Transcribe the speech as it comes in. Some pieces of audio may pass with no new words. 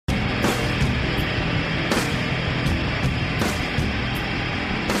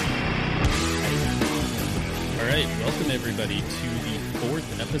everybody, to the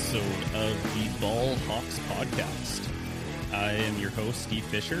fourth episode of the Ball Hawks podcast. I am your host, Steve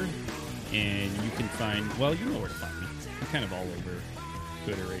Fisher, and you can find, well, you know where to find me. I'm kind of all over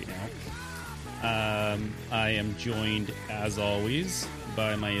Twitter right now. I am joined, as always,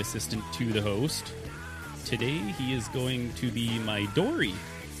 by my assistant to the host. Today, he is going to be my Dory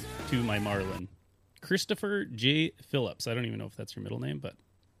to my Marlin, Christopher J. Phillips. I don't even know if that's your middle name, but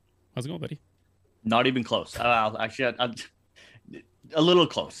how's it going, buddy? Not even close. Actually, I'm a little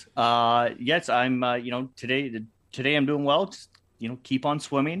close. Yes, I'm. Today I'm doing well. Just, keep on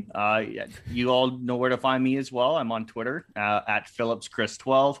swimming. You all know where to find me as well. I'm on Twitter at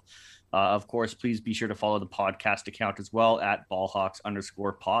PhillipsChris12. Of course, please be sure to follow the podcast account as well at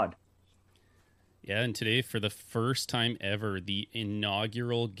ballhawks_pod. Yeah, and today, for the first time ever, the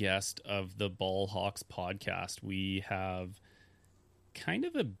inaugural guest of the Ball Hawks podcast, we have kind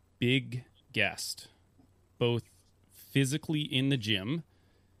of a big guest, both physically in the gym.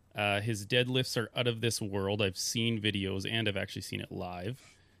 His deadlifts are out of this world. I've seen videos and I've actually seen it live.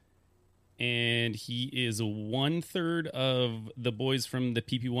 And he is 1/3 of the boys from the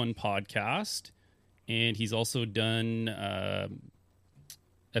PP1 podcast. And he's also done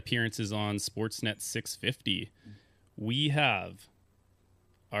appearances on Sportsnet 650. We have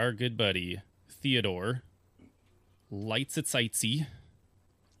our good buddy, Theodore Lights at Sightsee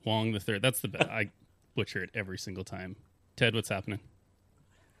Wong the Third. That's the best. I butcher it every single time. Ted, what's happening?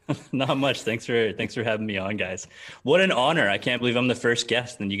 Not much. Thanks for having me on, guys. What an honor. I can't believe I'm the first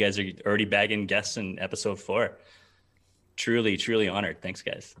guest and you guys are already bagging guests in episode 4. Truly honored. Thanks,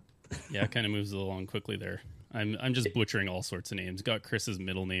 guys. Yeah, it kind of moves along quickly there. I'm just butchering all sorts of names. Got Chris's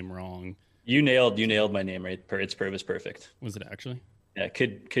middle name wrong. You nailed my name right. Its purpose perfect. Was it actually? Yeah,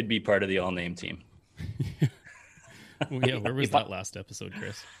 could be part of the all name team. Well, yeah, where was that last episode,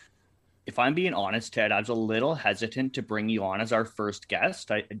 Chris? If I'm being honest, Ted, I was a little hesitant to bring you on as our first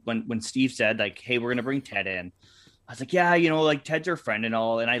guest. When Steve said, like, hey, we're going to bring Ted in, I was like, yeah, Ted's our friend and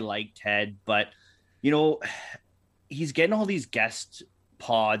all, and I like Ted, but, he's getting all these guest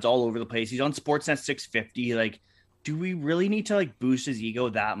pods all over the place. He's on Sportsnet 650. Like, do we really need to, boost his ego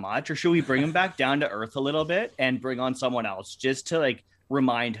that much? Or should we bring him back down to earth a little bit and bring on someone else just to,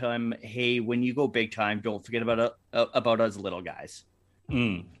 remind him, hey, when you go big time, don't forget about us little guys.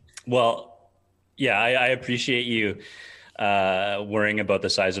 Well, yeah, I appreciate you worrying about the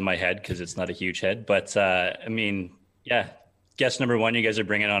size of my head because it's not a huge head. But yeah, guest number 1, you guys are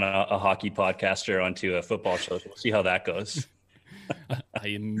bringing on a hockey podcaster onto a football show. We'll see how that goes. I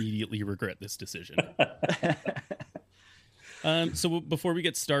immediately regret this decision. So before we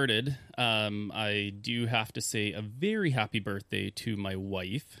get started, I do have to say a very happy birthday to my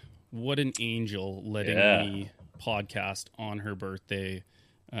wife. What an angel letting me podcast on her birthday.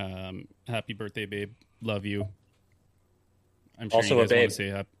 Happy birthday, babe. Love you. I'm sure also you guys a babe. want to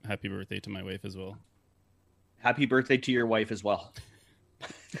say happy birthday to my wife as well. Happy birthday to your wife as well.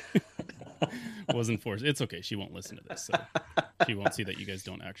 Wasn't forced. It's okay. She won't listen to this, so she won't see that you guys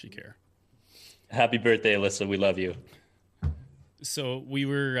don't actually care. Happy birthday, Alyssa. We love you. So we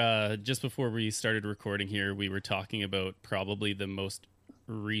were, just before we started recording here, we were talking about probably the most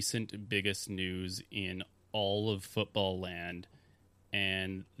recent, biggest news in all of football land.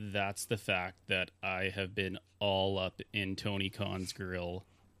 And that's the fact that I have been all up in Tony Khan's grill.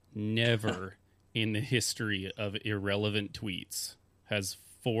 Never in the history of irrelevant tweets has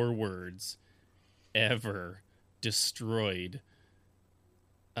 4 words ever destroyed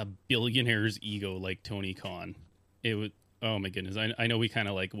a billionaire's ego like Tony Khan. It was, oh my goodness. I know we kind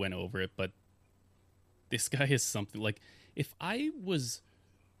of went over it, but this guy is something. If I was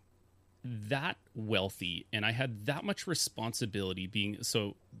that wealthy and I had that much responsibility being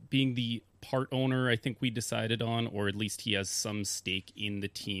the part owner, I think we decided on, or at least he has some stake in the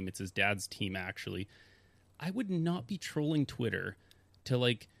team. It's his dad's team, actually. I would not be trolling Twitter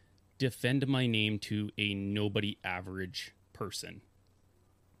to defend my name to a nobody average person.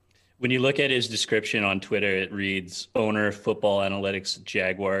 When you look at his description on Twitter, it reads owner, football analytics,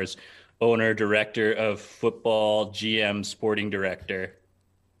 Jaguars, owner, director of football, GM, sporting director.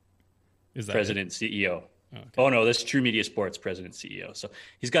 Is that president, it? CEO. Oh, okay. Oh no, this is True Media Sports president, CEO. So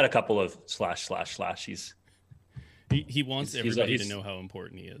he's got a couple of slash. He wants everybody to know how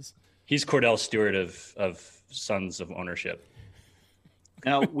important he is. He's Cordell Stewart of Sons of Ownership.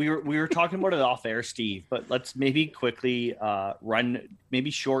 Now we were talking about it off air, Steve, but let's maybe quickly run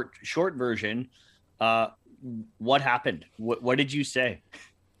maybe short version. What happened? What did you say?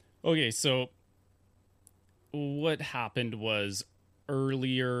 Okay, so what happened was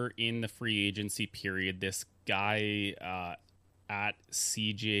earlier in the free agency period, this guy at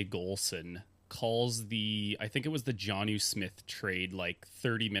CJ Golson calls I think it was the Jonnu Smith trade like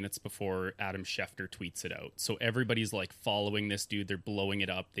 30 minutes before Adam Schefter tweets it out. So everybody's like following this dude. They're blowing it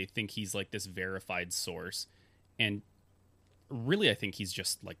up. They think he's like this verified source. And really, I think he's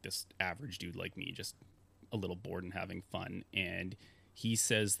just like this average dude like me, just a little bored and having fun. And he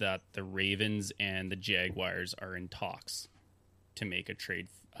says that the Ravens and the Jaguars are in talks to make a trade,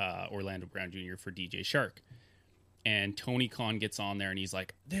 Orlando Brown Jr. for DJ Shark. And Tony Khan gets on there and he's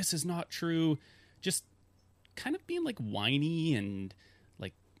like, this is not true. Just kind of being like whiny and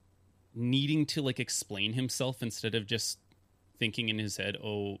like needing to like explain himself instead of just thinking in his head,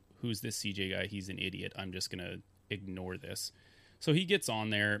 oh, who's this CJ guy? He's an idiot. I'm just going to ignore this. So he gets on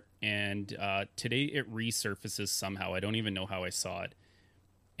there and today it resurfaces somehow. I don't even know how I saw it.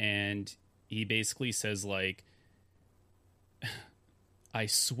 And he basically says like, I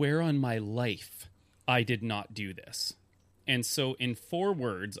swear on my life, I did not do this. And so in 4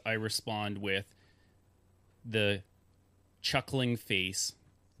 words, I respond with the chuckling face.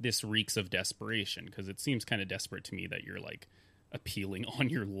 This reeks of desperation, because it seems kind of desperate to me that you're like appealing on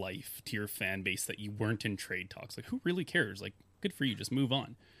your life to your fan base that you weren't in trade talks. Like, who really cares? Like, good for you. Just move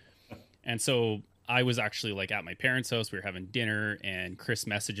on. And so I was actually like at my parents' house. We were having dinner and Chris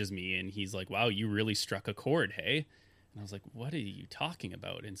messages me and he's like, wow, you really struck a chord. Hey. And I was like, what are you talking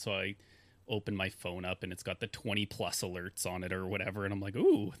about? And so I open my phone up and it's got the 20 plus alerts on it or whatever. And I'm like,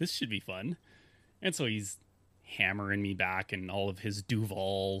 ooh, this should be fun. And so he's hammering me back and all of his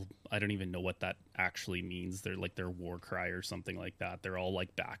Duval, I don't even know what that actually means. They're like their war cry or something like that. They're all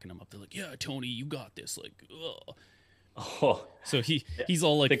like backing him up. They're like, yeah, Tony, you got this. Like, ugh. Oh, so he's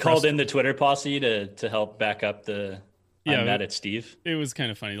all like, they called in the Twitter posse to help back up the, I'm mad at Steve. It was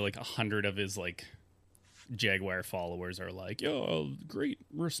kind of funny. Like 100 of his like Jaguar followers are like, yo, great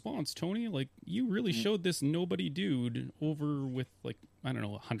response, Tony. Like, you really showed this nobody dude over with like, I don't know,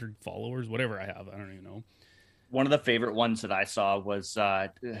 100 followers, whatever I have. I don't even know. One of the favorite ones that I saw was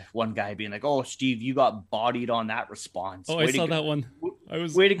one guy being like, oh, Steve, you got bodied on that response. Oh, I saw that one.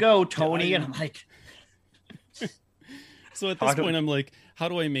 Way to go, Tony. And I'm like, so at this point, I'm like, how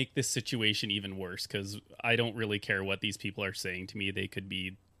do I make this situation even worse? Because I don't really care what these people are saying to me. They could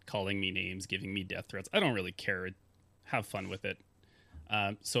be calling me names, giving me death threats. I don't really care. Have fun with it.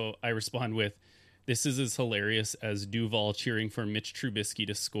 So I respond with, this is as hilarious as Duval cheering for Mitch Trubisky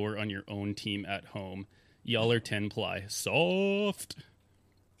to score on your own team at home. Y'all are 10 ply. Soft.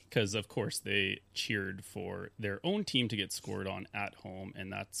 Because, of course, they cheered for their own team to get scored on at home,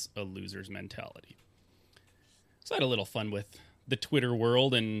 and that's a loser's mentality. So I had a little fun with the Twitter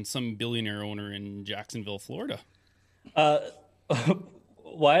world and some billionaire owner in Jacksonville, Florida.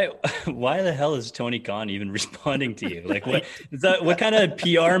 Why the hell is Tony Khan even responding to you? Like, what is that? What kind of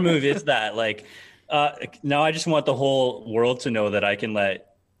PR move is that? Like, now I just want the whole world to know that I can let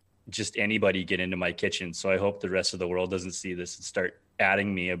just anybody get into my kitchen. So I hope the rest of the world doesn't see this and start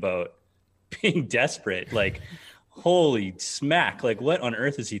adding me about being desperate. Like, holy smack. Like, what on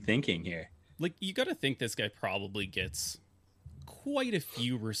earth is he thinking here? Like, you got to think this guy probably gets quite a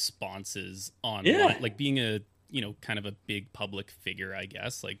few responses online. Yeah. Like, being a, kind of a big public figure, I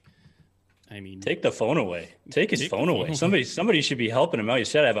guess. Like, I mean, take the phone away. Take his phone away. Somebody should be helping him out. You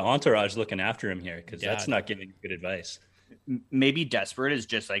said I have an entourage looking after him here, because that's not giving good advice. Maybe desperate is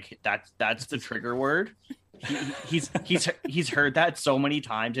just like that's the trigger word. He's heard that so many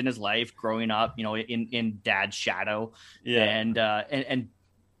times in his life growing up, in dad's shadow, and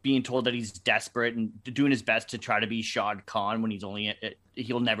being told that he's desperate and doing his best to try to be Shad Khan when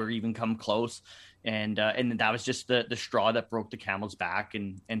he'll never even come close. And that was just the straw that broke the camel's back,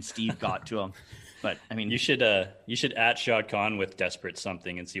 and Steve got to him. But I mean, you should at Shad Khan with desperate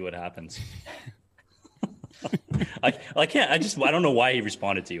something and see what happens. I don't know why he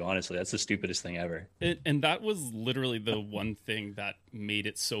responded to you. Honestly, that's the stupidest thing ever. And that was literally the one thing that made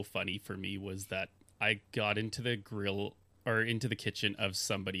it so funny for me, was that I got into the grill or into the kitchen of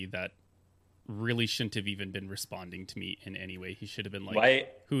somebody that really shouldn't have even been responding to me in any way. He should have been like, why?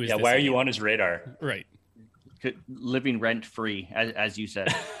 Who is yeah, this why are again? you on his radar? Right. Living rent free, as you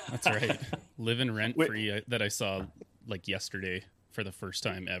said. That's right. Living rent free that I saw like yesterday for the first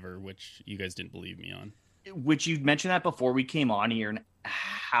time ever, which you guys didn't believe me on. Which you mentioned that before we came on here. And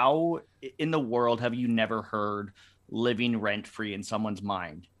how in the world have you never heard living rent free in someone's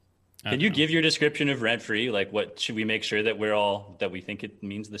mind? Can you give your description of rent free? Like, what should we make sure that we think it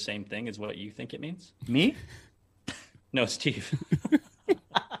means the same thing as what you think it means? Me? No, Steve.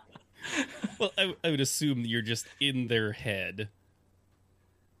 Well, I would assume you're just in their head.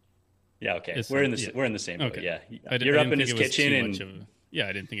 Yeah. Okay. We're in the same boat. Okay. Yeah. I You're up didn't in think his it was kitchen too and much of Yeah,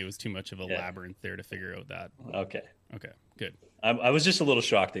 I didn't think it was too much of a labyrinth there to figure out that. Okay, good. I was just a little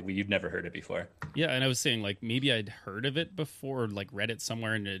shocked that you'd never heard it before. Yeah, and I was saying like maybe I'd heard of it before, like read it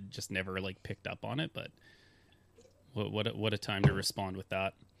somewhere, and it just never like picked up on it. But what a time to respond with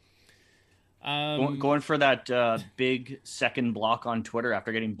that. Going for that big second block on Twitter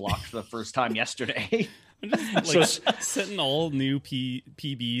after getting blocked for the first time yesterday. I'm just like setting all new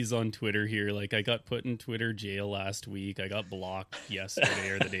PBs on Twitter here. Like I got put in Twitter jail last week. I got blocked yesterday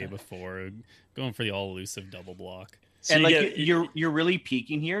or the day before. Going for the all elusive double block. So and like you're really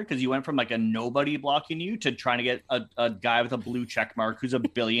peaking here because you went from like a nobody blocking you to trying to get a guy with a blue check mark who's a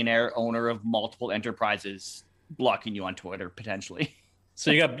billionaire owner of multiple enterprises blocking you on Twitter potentially.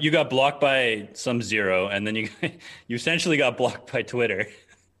 So you got blocked by some zero, and then you essentially got blocked by Twitter,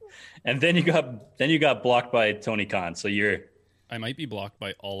 and then you got blocked by Tony Khan. So I might be blocked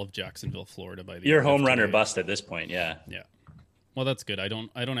by all of Jacksonville, Florida by the you're home run or bust at this point. Yeah. Well, that's good. I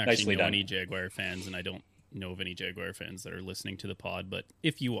don't actually know any Jaguar fans, and I don't know of any Jaguar fans that are listening to the pod. But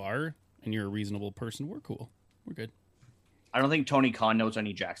if you are and you're a reasonable person, we're cool. We're good. I don't think Tony Khan knows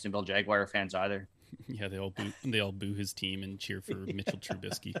any Jacksonville Jaguar fans either. Yeah, they all boo his team and cheer for Mitchell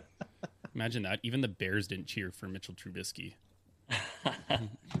Trubisky. Imagine that. Even the Bears didn't cheer for Mitchell Trubisky.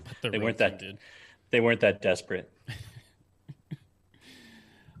 They weren't that desperate.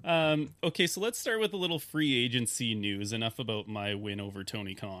 Okay, so let's start with a little free agency news. Enough about my win over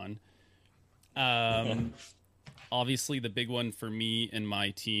Tony Khan. Obviously, the big one for me and my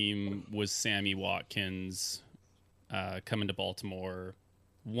team was Sammy Watkins coming to Baltimore.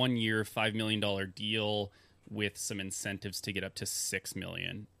 1 year, $5 million deal with some incentives to get up to $6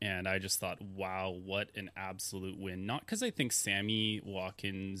 million. And I just thought, wow, what an absolute win. Not because I think Sammy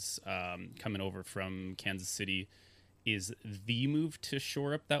Watkins coming over from Kansas City is the move to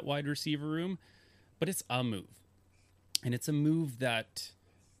shore up that wide receiver room, but it's a move. And it's a move that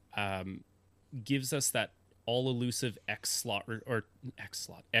gives us that all elusive X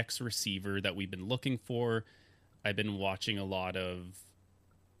receiver that we've been looking for. I've been watching a lot of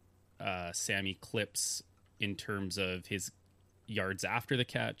Sammy clips in terms of his yards after the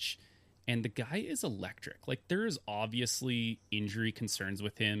catch, and the guy is electric. Like, there is obviously injury concerns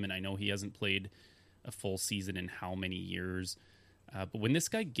with him, and I know he hasn't played a full season in how many years, but when this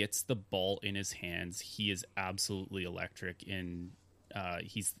guy gets the ball in his hands, he is absolutely electric. And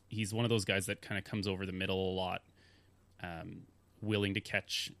he's one of those guys that kind of comes over the middle a lot, willing to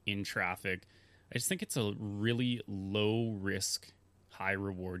catch in traffic. I just think it's a really low risk, high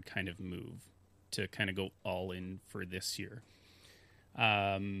reward kind of move to kind of go all in for this year.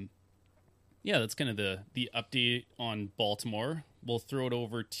 Yeah, that's kind of the update on Baltimore. We'll throw it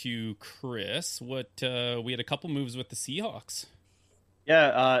over to Chris. We had a couple moves with the Seahawks.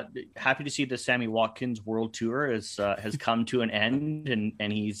 Yeah, happy to see the Sammy Watkins World Tour has come to an end,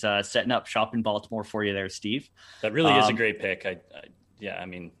 and he's setting up shop in Baltimore for you there, Steve. That really is a great pick. I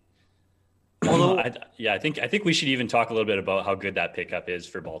mean, although I think we should even talk a little bit about how good that pickup is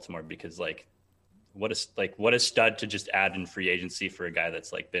for Baltimore, because what a stud to just add in free agency for a guy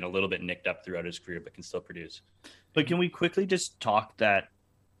that's like been a little bit nicked up throughout his career but can still produce. But can we quickly just talk that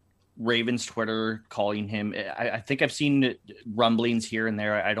Ravens Twitter calling him? I think I've seen rumblings here and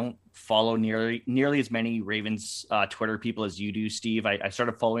there. I don't follow nearly as many Ravens Twitter people as you do, Steve. I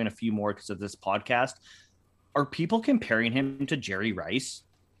started following a few more because of this podcast. Are people comparing him to Jerry Rice?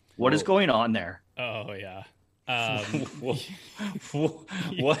 What is going on there? Oh yeah. What?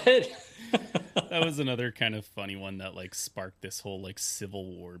 That was another kind of funny one that like sparked this whole like civil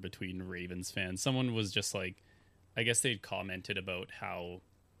war between Ravens fans. Someone was just like, I guess they'd commented about how,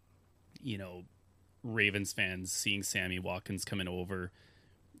 Ravens fans seeing Sammy Watkins coming over,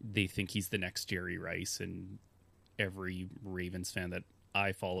 they think he's the next Jerry Rice, and every Ravens fan that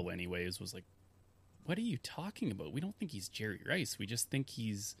I follow anyways was like, what are you talking about? We don't think he's Jerry Rice. We just think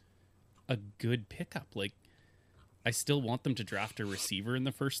he's a good pickup. Like, I still want them to draft a receiver in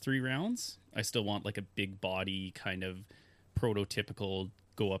the first 3 rounds. I still want like a big body kind of prototypical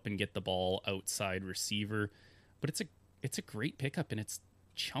go up and get the ball outside receiver. But it's a great pickup, and it's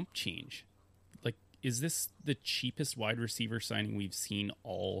chump change. Like, is this the cheapest wide receiver signing we've seen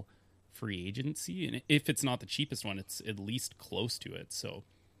all free agency? And if it's not the cheapest one, it's at least close to it. So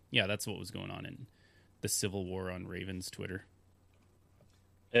yeah, that's what was going on in the civil war on Ravens Twitter.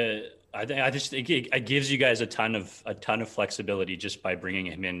 I just think it gives you guys a ton of flexibility just by bringing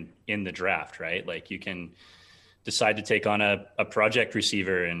him in the draft, right? Like, you can decide to take on a project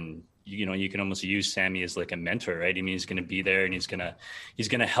receiver, and you can almost use Sammy as like a mentor, right? I mean, he's going to be there, and he's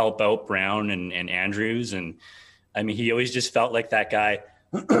going to help out Brown and Andrews, and I mean, he always just felt like that guy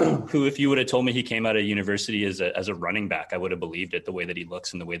who, if you would have told me he came out of university as a running back, I would have believed it, the way that he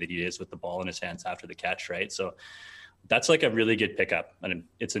looks and the way that he is with the ball in his hands after the catch, right? So that's like a really good pickup. And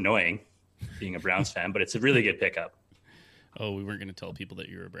it's annoying being a Browns fan, but it's a really good pickup. Oh, we weren't going to tell people that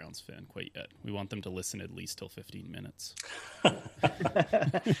you're a Browns fan quite yet. We want them to listen at least till 15 minutes.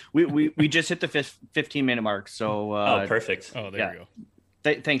 we just hit the 15-minute mark. So oh, perfect. Oh, there you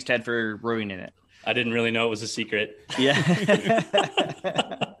go. Thanks, Ted, for ruining it. I didn't really know it was a secret. Yeah.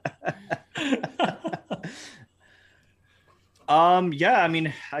 Yeah, I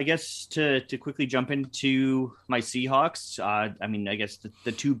mean, I guess to quickly jump into my Seahawks, I mean, I guess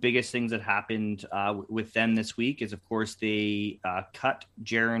the two biggest things that happened with them this week is, of course, they cut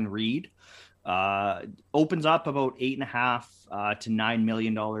Jaron Reed. Opens up about $8.5 to $9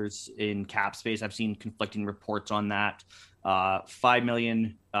 million in cap space. I've seen conflicting reports on that. $5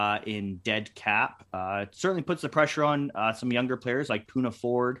 million in dead cap. It certainly puts the pressure on some younger players like Poona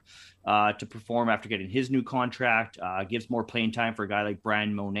Ford to perform after getting his new contract. Gives more playing time for a guy like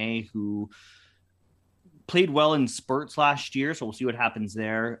Brian Monet, who played well in spurts last year, so we'll see what happens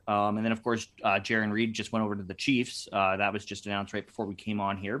there. And then, of course, Jaron Reed just went over to the Chiefs. That was just announced right before we came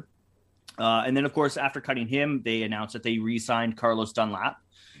on here. And then, of course, after cutting him, they announced that they re-signed Carlos Dunlap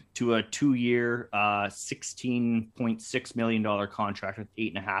to a 2-year, $16.6 million contract with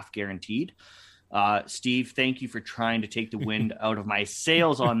 $8.5 guaranteed. Steve, thank you for trying to take the wind out of my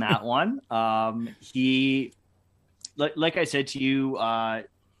sails on that one. He, like I said to you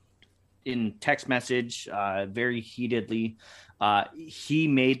in text message, very heatedly, he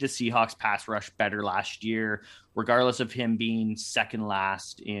made the Seahawks pass rush better last year, regardless of him being second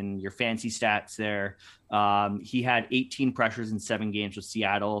last in your fancy stats there. He had 18 pressures in 7 games with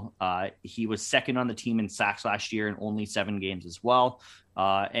Seattle. He was second on the team in sacks last year in only 7 games as well.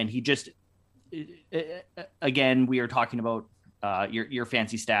 And he just, again, we are talking about your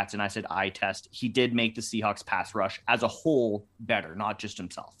fancy stats, and I said eye test. He did make the Seahawks pass rush as a whole better, not just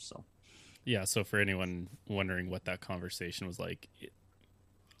himself. So. Yeah, so for anyone wondering what that conversation was like,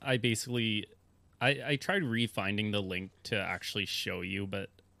 I tried re-finding the link to actually show you, but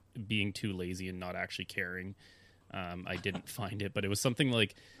being too lazy and not actually caring, I didn't find it. But it was something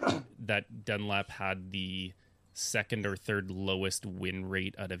like that Dunlap had the second or third lowest win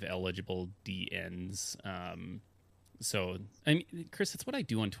rate out of eligible DNs. So, I mean, Chris, that's what I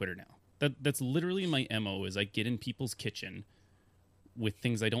do on Twitter now. That's literally my MO, is I get in people's kitchen with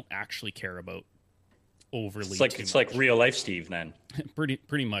things I don't actually care about overly. It's like real life Steve then.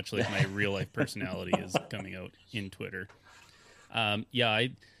 pretty much like my real life personality is coming out in Twitter. Yeah,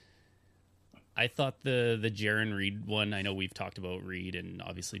 I thought the Jaron Reed one, I know we've talked about Reed and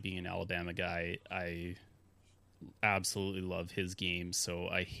obviously being an Alabama guy, I absolutely love his game. So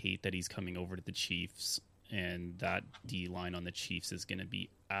I hate that he's coming over to the Chiefs, and that D line on the Chiefs is going to be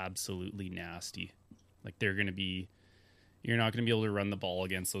absolutely nasty. Like you're not going to be able to run the ball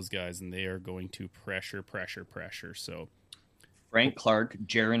against those guys, and they are going to pressure. So Frank Clark,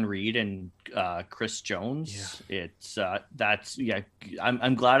 Jaron Reed, and Chris Jones. Yeah. It's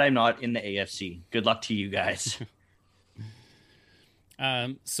I'm glad I'm not in the AFC. Good luck to you guys.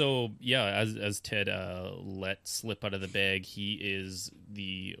 So yeah, as Ted let slip out of the bag, he is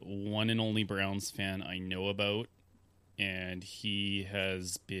the one and only Browns fan I know about. And he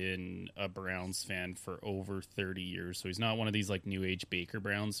has been a Browns fan for over 30 years. So he's not one of these like new age Baker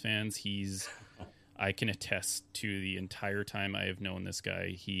Browns fans. I can attest to the entire time I have known this guy,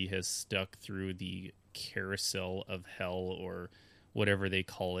 he has stuck through the carousel of hell, or whatever they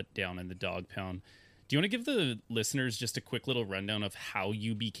call it down in the dog pound. Do you want to give the listeners just a quick little rundown of how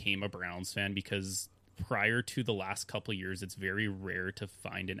you became a Browns fan? Because prior to the last couple of years, it's very rare to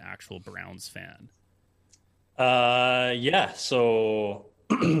find an actual Browns fan. Yeah. So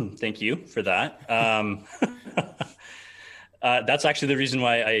thank you for that. That's actually the reason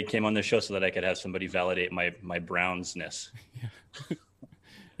why I came on the show, so that I could have somebody validate my Brownsness.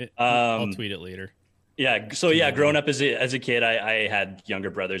 I'll tweet it later. Yeah. So yeah, growing up as a kid, I had younger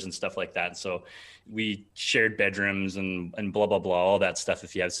brothers and stuff like that. So we shared bedrooms and blah, blah, blah, all that stuff.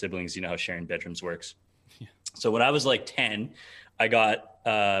 If you have siblings, you know how sharing bedrooms works. Yeah. So when I was like 10,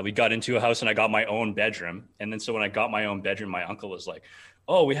 we got into a house and I got my own bedroom. And then, so when I got my own bedroom, my uncle was like,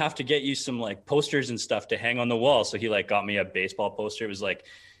 oh, we have to get you some like posters and stuff to hang on the wall. So he like got me a baseball poster. It was like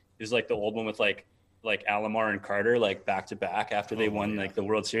the old one with like Alomar and Carter, like back to back after they won like the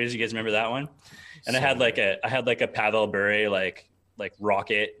World Series. You guys remember that one? And so I had like a Pavel Bure, like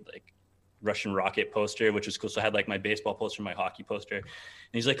rocket, like Russian rocket poster, which was cool. So I had like my baseball poster, my hockey poster. And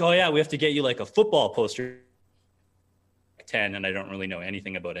he's like, oh yeah, we have to get you like a football poster. 10, and I don't really know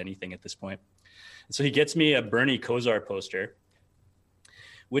anything about anything at this point. And so he gets me a Bernie Kosar poster,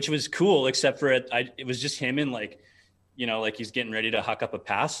 which was cool, except for it was just him and like, you know, like he's getting ready to huck up a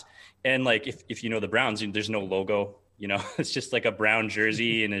pass. And like, if you know the Browns, there's no logo, you know, it's just like a brown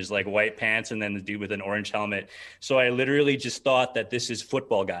jersey and there's like white pants and then the dude with an orange helmet. So I literally just thought that this is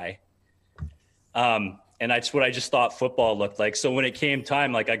football guy. And that's what I just thought football looked like. So when it came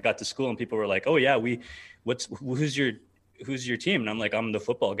time, like I got to school and people were like, oh yeah, who's your team? And I'm like, I'm the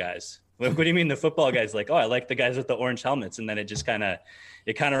football guys. What do you mean the football guys? Like, oh, I like the guys with the orange helmets. And then it just kind of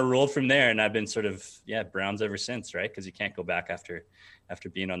rolled from there. And I've been sort of, Browns ever since, right? Because you can't go back after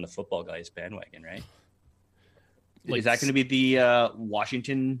being on the football guys bandwagon, right? Like, is that going to be the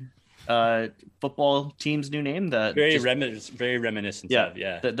Washington football team's new name? Very reminiscent of,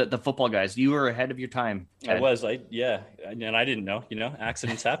 the football guys. You were ahead of your time, Ted. I was, and I didn't know,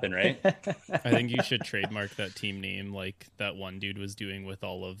 accidents happen, right? I think you should trademark that team name like that one dude was doing with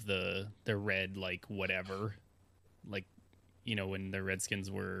all of the red, like whatever, like, you know, when the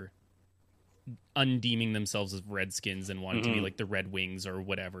Redskins were undeeming themselves as Redskins and wanting to be like the Red Wings or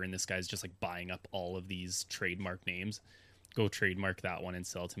whatever, and this guy's just like buying up all of these trademark names. Go trademark that one and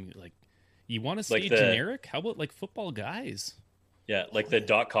sell it to me. Like, you want to stay like generic? How about like football guys? Yeah, like the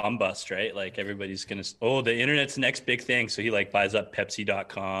 .com bust, right? Like everybody's going to, the internet's the next big thing. So he like buys up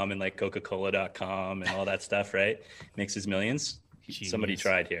Pepsi.com and like Coca-Cola.com and all that stuff, right? Makes his millions. Genius. Somebody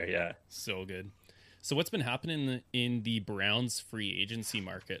tried here, yeah. So good. So what's been happening in the Browns free agency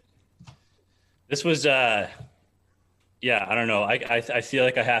market? This was, I don't know. I feel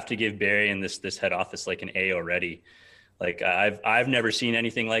like I have to give Barry and this head office like an A already. Like I've never seen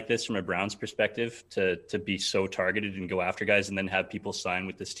anything like this from a Browns perspective to be so targeted and go after guys and then have people sign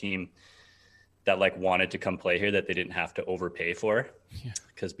with this team that like wanted to come play here that they didn't have to overpay for. Yeah.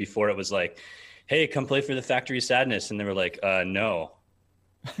 Because before it was like, hey, come play for the Factory of Sadness. And they were like, no.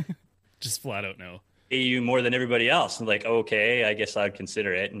 Just flat out no. Pay you more than everybody else. And like, okay, I guess I'd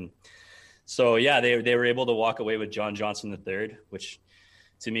consider it. And so, they were able to walk away with John Johnson III, which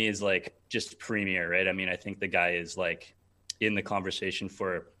to me is like just premier, right? I mean, I think the guy is like in the conversation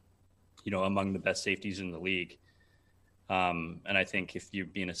for, among the best safeties in the league. And I think if you're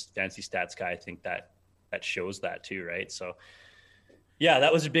being a fancy stats guy, I think that shows that too, right? So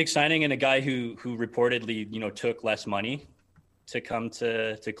that was a big signing and a guy who reportedly, took less money to come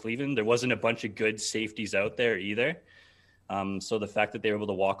to Cleveland. There wasn't a bunch of good safeties out there either. So the fact that they were able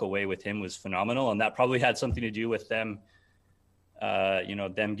to walk away with him was phenomenal. And that probably had something to do with them,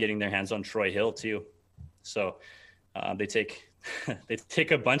 them getting their hands on Troy Hill too. So they take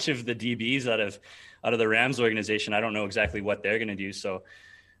a bunch of the DBs out of the Rams organization. I don't know exactly what they're going to do. So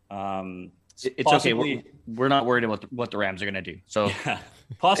it's possibly, okay. We're not worried about what the Rams are going to do. So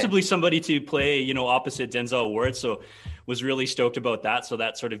possibly somebody to play, opposite Denzel Ward. So was really stoked about that. So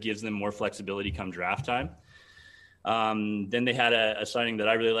that sort of gives them more flexibility come draft time. Then they had a signing that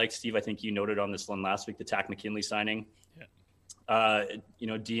I really liked. Steve, I think you noted on this one last week, the Takk McKinley signing.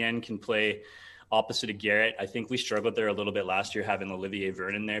 DN can play opposite of Garrett. I think we struggled there a little bit last year having Olivier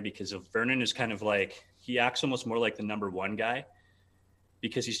Vernon there because of Vernon is kind of like, he acts almost more like the number one guy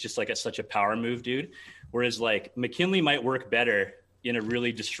because he's just like such a power move dude. Whereas like McKinley might work better in a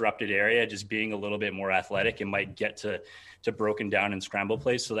really disrupted area, just being a little bit more athletic and might get to broken down and scramble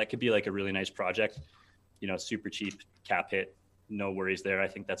plays. So that could be like a really nice project, super cheap cap hit. No worries there. I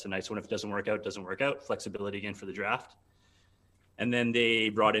think that's a nice one. If it doesn't work out. Flexibility again for the draft. And then they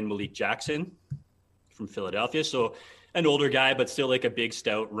brought in Malik Jackson from Philadelphia. So an older guy, but still like a big,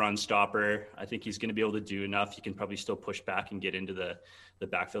 stout run stopper. I think he's going to be able to do enough. He can probably still push back and get into the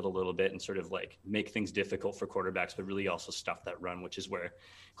backfield a little bit and sort of like make things difficult for quarterbacks, but really also stuff that run, which is where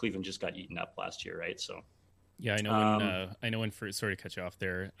Cleveland just got eaten up last year, right? So yeah, I know when sorry to cut you off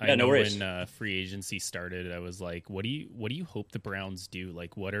there. Yeah, no worries. When free agency started, I was like, what do you hope the Browns do?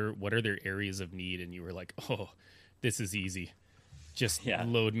 Like, what are their areas of need? And you were like, oh, this is easy. Just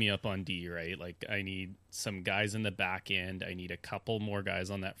load me up on D, right? Like I need some guys in the back end. I need a couple more guys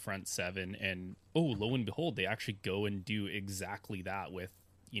on that front seven. And lo and behold, they actually go and do exactly that with,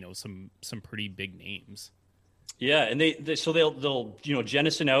 some pretty big names. Yeah, and they'll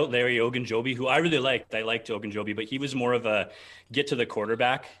jettison out Larry Ogunjobi, who I really liked. I liked Ogunjobi, but he was more of a get to the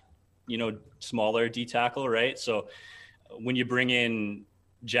quarterback, smaller D tackle, right? So when you bring in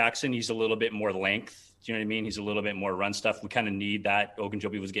Jackson, he's a little bit more length. Do you know what I mean? He's a little bit more run stuff. We kind of need that.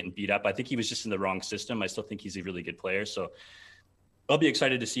 Ogunjobi was getting beat up. I think he was just in the wrong system. I still think he's a really good player. So I'll be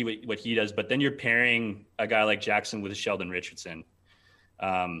excited to see what he does. But then you're pairing a guy like Jackson with Sheldon Richardson.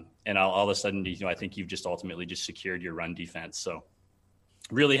 And all of a sudden, I think you've just ultimately just secured your run defense. So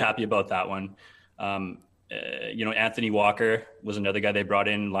really happy about that one. Anthony Walker was another guy they brought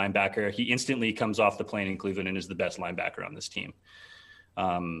in, linebacker. He instantly comes off the plane in Cleveland and is the best linebacker on this team.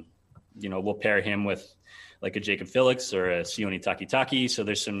 We'll pair him with like a Jacob Phillips or a Sione Takitaki. So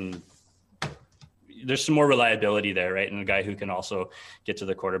there's some more reliability there, right? And a guy who can also get to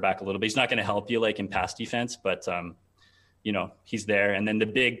the quarterback a little bit. He's not going to help you like in pass defense, but he's there. And then the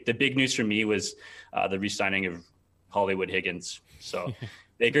big news for me was the re-signing of Hollywood Higgins. So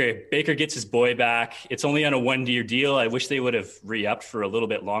Baker gets his boy back. It's only on a 1-year deal. I wish they would have re-upped for a little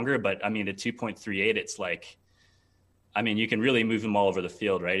bit longer, but I mean, the 2.38, it's like, I mean, you can really move him all over the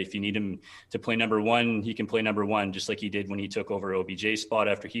field, right? If you need him to play number one, he can play number one, just like he did when he took over OBJ's spot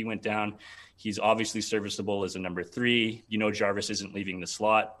after he went down. He's obviously serviceable as a number 3. Jarvis isn't leaving the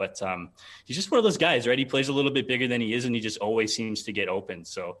slot, but he's just one of those guys, right? He plays a little bit bigger than he is, and he just always seems to get open.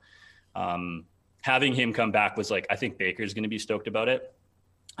 So having him come back was like, I think Baker's going to be stoked about it.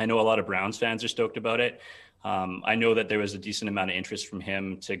 I know a lot of Browns fans are stoked about it. I know that there was a decent amount of interest from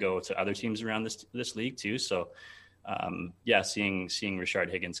him to go to other teams around this league too. So seeing Richard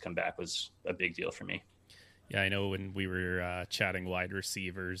Higgins come back was a big deal for me. Yeah, I know when we were chatting wide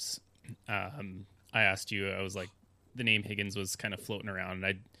receivers, I asked you, I was like, the name Higgins was kind of floating around, and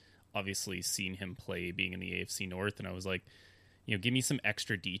I'd obviously seen him play being in the AFC North, and I was like, give me some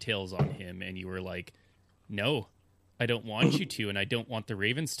extra details on him, and you were like, no, I don't want you to, and I don't want the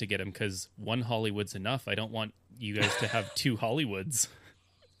Ravens to get him because one Hollywood's enough. I don't want you guys to have 2 Hollywoods.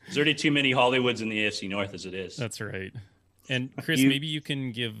 There's already too many Hollywoods in the AFC North as it is. That's right. And Chris, maybe you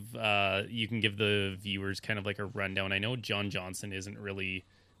can give the viewers kind of like a rundown. I know John Johnson isn't really,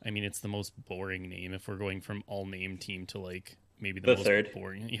 I mean, it's the most boring name if we're going from all name team to like maybe the most third.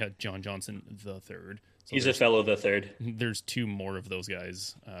 Boring. Yeah, John Johnson the third. So he's a fellow the third. There's 2 more of those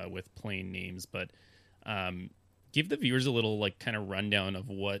guys with plain names, but give the viewers a little like kind of rundown of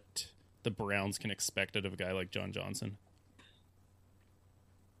what the Browns can expect out of a guy like John Johnson.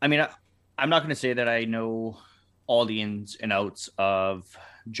 I mean, I'm not going to say that I know all the ins and outs of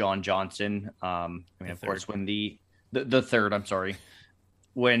John Johnson. Of course, when the third, I'm sorry,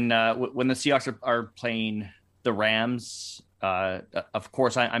 when the Seahawks are playing the Rams, of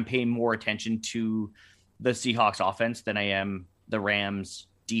course, I'm paying more attention to the Seahawks offense than I am the Rams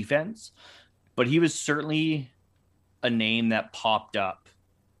defense. But he was certainly a name that popped up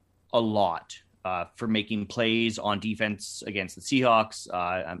a lot for making plays on defense against the Seahawks.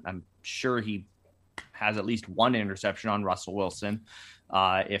 I'm sure he has at least one interception on Russell Wilson,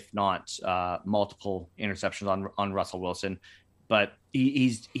 if not multiple interceptions on Russell Wilson. But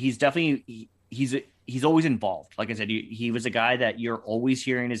he's definitely he's always involved. Like I said, he was a guy that you're always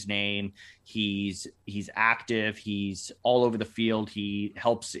hearing his name. He's active. He's all over the field. He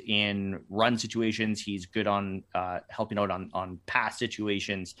helps in run situations. He's good on helping out on pass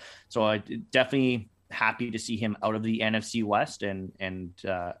situations. So I definitely happy to see him out of the NFC West and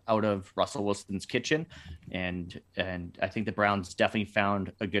out of Russell Wilson's kitchen. And I think the Browns definitely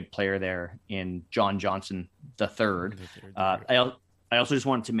found a good player there in John Johnson the third. I also just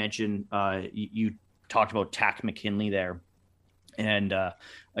wanted to mention you talked about Takk McKinley there. And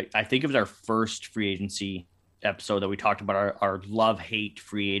I think it was our first free agency episode that we talked about our love-hate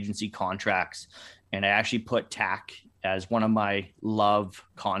free agency contracts. And I actually put Takk as one of my love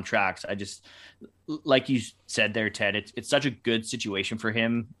contracts. I just, like you said there, Ted, it's such a good situation for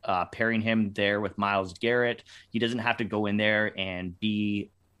him, pairing him there with Myles Garrett. He doesn't have to go in there and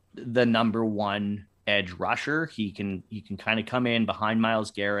be the number 1 edge rusher. He can kind of come in behind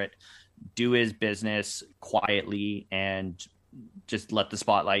Myles Garrett, do his business quietly, and just let the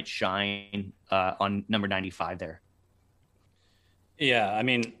spotlight shine on number 95 there. Yeah, I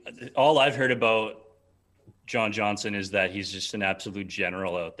mean, all I've heard about John Johnson is that he's just an absolute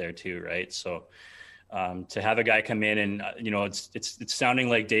general out there too, right? So to have a guy come in and it's sounding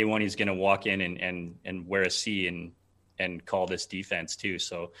like day one he's going to walk in and wear a C and call this defense too.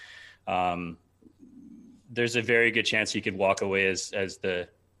 So there's a very good chance he could walk away as the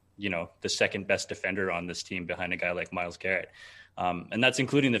second best defender on this team behind a guy like Myles Garrett. And that's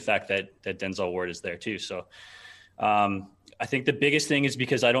including the fact that Denzel Ward is there too. So I think the biggest thing is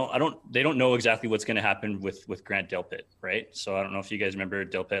because they don't know exactly what's going to happen with Grant Delpit, right? So I don't know if you guys remember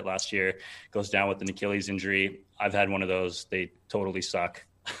Delpit last year goes down with an Achilles injury. I've had one of those. They totally suck.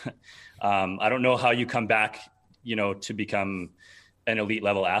 I don't know how you come back, to become an elite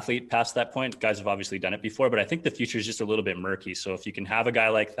level athlete past that point. Guys have obviously done it before, but I think the future is just a little bit murky. So if you can have a guy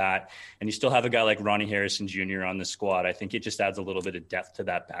like that and you still have a guy like Ronnie Harrison Jr. on the squad, I think it just adds a little bit of depth to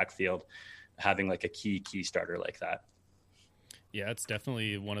that backfield, having like a key starter like that. Yeah, it's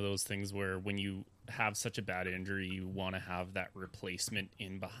definitely one of those things where when you have such a bad injury, you want to have that replacement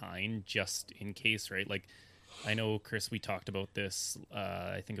in behind just in case, right? Like, I know, Chris, we talked about this,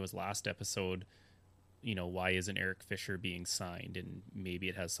 I think it was last episode. why isn't Eric Fisher being signed? And maybe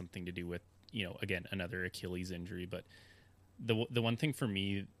it has something to do with, again, another Achilles injury. But the one thing for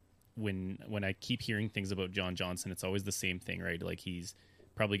me, when I keep hearing things about John Johnson, it's always the same thing, right? Like he's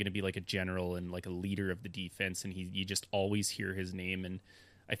probably going to be like a general and like a leader of the defense, and you just always hear his name. And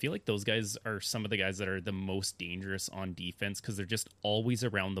I feel like those guys are some of the guys that are the most dangerous on defense because they're just always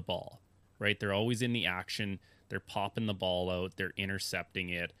around the ball, right? They're always in the action. They're popping the ball out. They're intercepting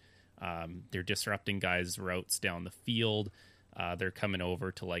it. They're disrupting guys' routes down the field. They're coming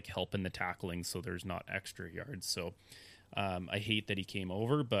over to like help in the tackling so there's not extra yards. So I hate that he came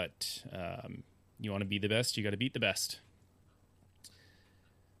over, but you want to be the best, you got to beat the best.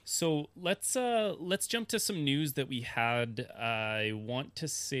 So let's jump to some news that we had. I want to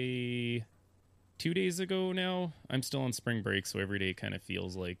say 2 days ago now. I'm still on spring break, so every day kind of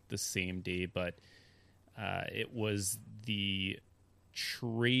feels like the same day, but it was the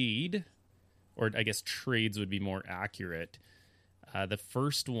trade, or I guess trades would be more accurate. The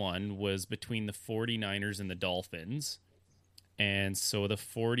first one was between the 49ers and the Dolphins. And so the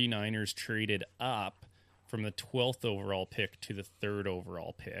 49ers traded up from the 12th overall pick to the 3rd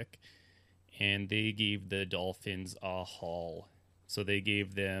overall pick, and they gave the Dolphins a haul. So they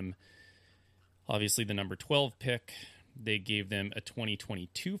gave them, obviously, the number 12 pick. They gave them a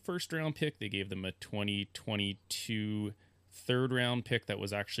 2022 first-round pick. They gave them a 2022 third-round pick that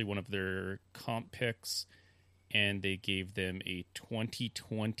was actually one of their comp picks, and they gave them a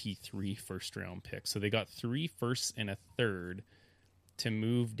 2023 first-round pick. So they got 3 firsts and a third to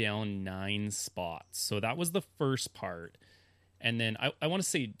move down 9 spots. So that was the first part. And then I want to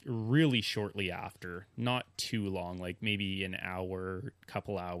say really shortly after, not too long, like maybe an hour,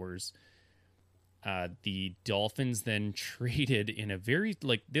 couple hours, the Dolphins then traded in a very,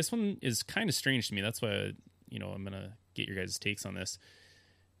 like, this one is kind of strange to me. That's why, I'm going to get your guys' takes on this.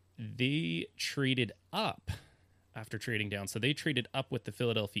 They traded up after trading down. So they traded up with the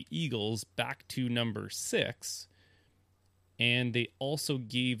Philadelphia Eagles back to number 6. And they also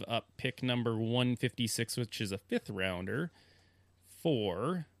gave up pick number 156, which is a 5th rounder,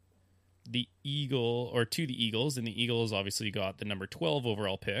 to the Eagles. And the Eagles obviously got the number 12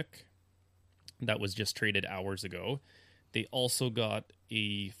 overall pick that was just traded hours ago. They also got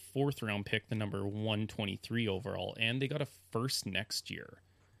a 4th round pick, the number 123 overall, and they got a first next year.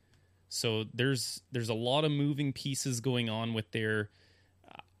 So there's a lot of moving pieces going on with their.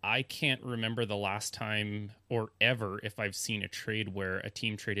 I can't remember the last time or ever if I've seen a trade where a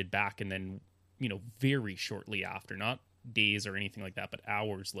team traded back and then, very shortly after, not days or anything like that, but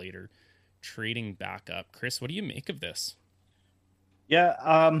hours later, trading back up. Chris, what do you make of this? Yeah,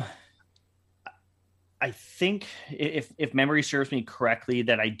 I think if memory serves me correctly,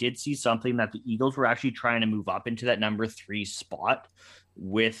 that I did see something that the Eagles were actually trying to move up into that number 3 spot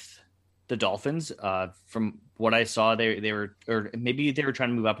with the Dolphins. From what I saw, they were, or maybe they were trying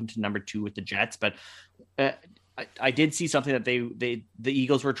to move up into number 2 with the Jets, but I did see something that the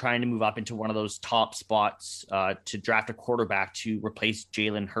Eagles were trying to move up into one of those top spots to draft a quarterback to replace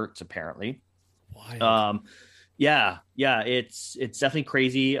Jalen Hurts, apparently. Wild. Yeah, it's definitely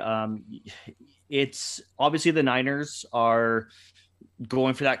crazy. It's obviously the Niners are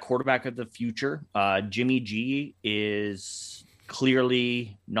going for that quarterback of the future. Jimmy G is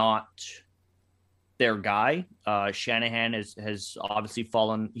clearly not their guy. Shanahan has obviously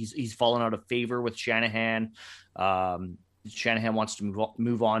fallen. He's fallen out of favor with Shanahan. Shanahan wants to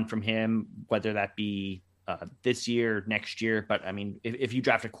move on from him, whether that be this year, next year. But I mean, if you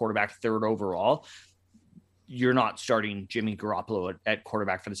draft a quarterback 3rd overall, you're not starting Jimmy Garoppolo at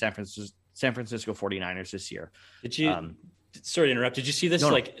quarterback for the San Francisco 49ers this year. Did you? Sorry to interrupt. Did you see this?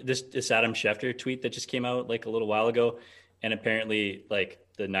 This Adam Schefter tweet that just came out like a little while ago, and apparently like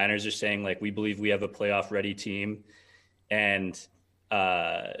the Niners are saying like, we believe we have a playoff ready team, and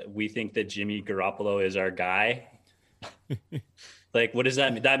we think that Jimmy Garoppolo is our guy. Like, what does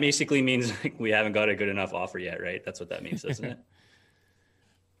that mean? That basically means like, we haven't got a good enough offer yet, right? That's what that means, doesn't it?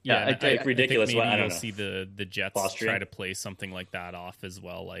 Yeah, ridiculous. I think maybe I don't you'll know. see the Jets try to play something like that off as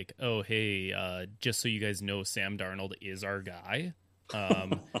well. Like, oh, hey, just so you guys know, Sam Darnold is our guy.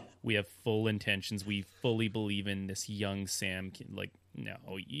 We have full intentions. We fully believe in this young Sam. Like, no,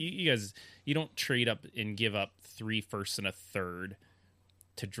 you guys, you don't trade up and give up 3 firsts and a third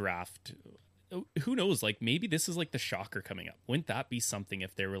to draft. Who knows? Like, maybe this is like the shocker coming up. Wouldn't that be something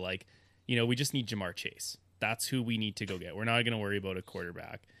if they were like, we just need Jamar Chase. That's who we need to go get. We're not going to worry about a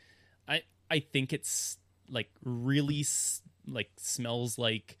quarterback. I think it's like really like smells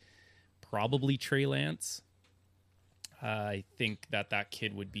like probably Trey Lance. I think that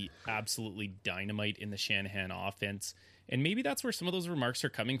kid would be absolutely dynamite in the Shanahan offense. And maybe that's where some of those remarks are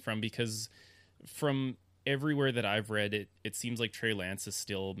coming from, because from everywhere that I've read, it seems like Trey Lance is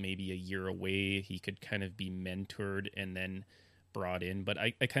still maybe a year away. He could kind of be mentored and then brought in. But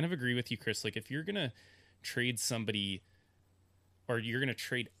I kind of agree with you, Chris. Like, if you're going to trade somebody or you're going to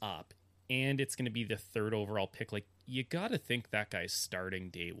trade up and it's going to be the 3rd overall pick, like, you got to think that guy's starting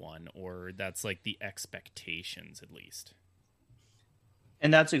day one, or that's like the expectations at least.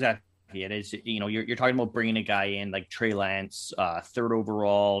 And that's exactly it. Is, you're talking about bringing a guy in like Trey Lance, 3rd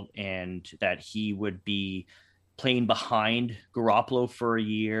overall, and that he would be playing behind Garoppolo for a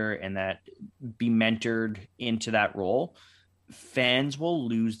year and that be mentored into that role. Fans will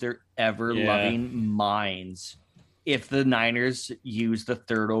lose their ever-loving minds if the Niners use the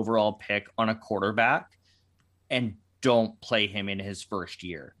 3rd overall pick on a quarterback and don't play him in his first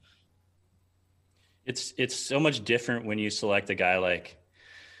year. It's so much different when you select a guy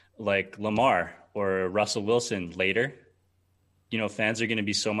like Lamar or Russell Wilson later. Fans are going to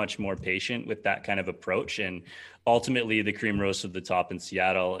be so much more patient with that kind of approach. And ultimately the cream rose to the top in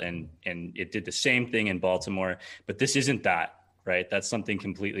Seattle, and it did the same thing in Baltimore, but this isn't that, right? That's something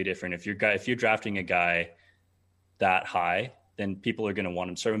completely different. If you're drafting a guy that high, then people are going to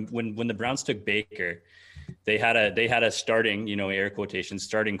want him. So when the Browns took Baker, they had a starting, air quotations,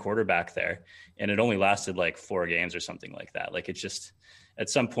 starting quarterback there, and it only lasted like 4 games or something like that. Like, it's just, at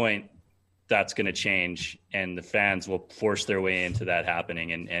some point that's going to change, and the fans will force their way into that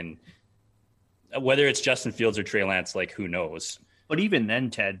happening. And whether it's Justin Fields or Trey Lance, like, who knows? But even then,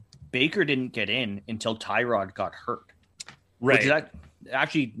 Ted, Baker didn't get in until Tyrod got hurt. Right. Which is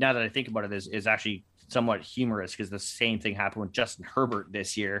actually, now that I think about it, is actually somewhat humorous, because the same thing happened with Justin Herbert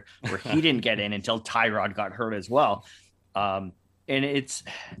this year, where he didn't get in until Tyrod got hurt as well. And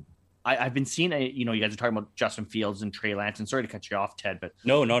I've been seeing, you guys are talking about Justin Fields and Trey Lance, and sorry to cut you off, Ted, but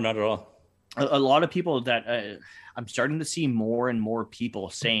no, not at all. A lot of people that I'm starting to see more and more people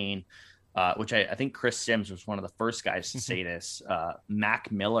saying, which I think Chris Sims was one of the first guys to say this,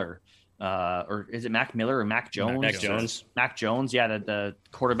 Mac Miller, or is it Mac Miller or Mac Jones? Mac Jones. Mac Jones. Yeah. The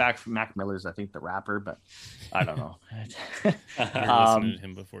quarterback from Mac Miller's, I think, the rapper, but I don't know. You were listening to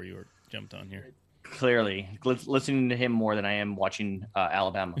him before you jumped on here. Clearly listening to him more than I am watching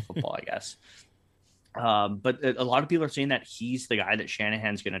Alabama football, I guess. But a lot of people are saying that he's the guy that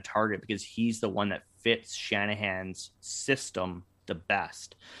Shanahan's going to target because he's the one that fits Shanahan's system the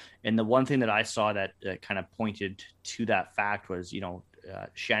best. And the one thing that I saw that kind of pointed to that fact was,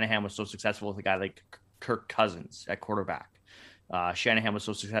 Shanahan was so successful with a guy like Kirk Cousins at quarterback. Shanahan was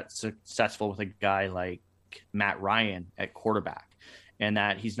so successful with a guy like Matt Ryan at quarterback, and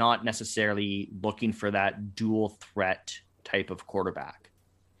that he's not necessarily looking for that dual threat type of quarterback.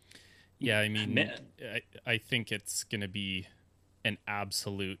 Yeah, I mean, I think it's going to be an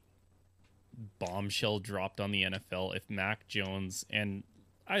absolute bombshell dropped on the NFL if Mac Jones, and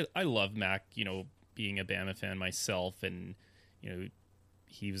I love Mac, being a Bama fan myself, and,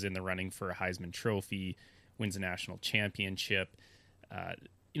 he was in the running for a Heisman Trophy, wins a national championship.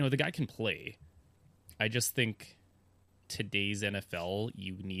 The guy can play. I just think today's NFL,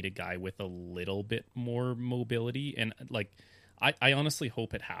 you need a guy with a little bit more mobility. And I honestly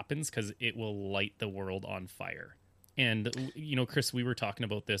hope it happens, because it will light the world on fire. And, Chris, we were talking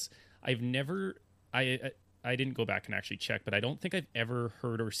about this. I didn't go back and actually check, but I don't think I've ever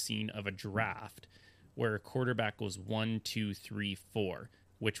heard or seen of a draft where a quarterback goes 1, 2, 3, 4,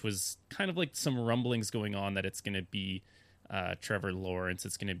 which was kind of like some rumblings going on that it's going to be Trevor Lawrence,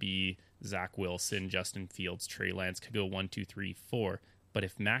 it's going to be Zach Wilson, Justin Fields, Trey Lance could go 1, 2, 3, 4. But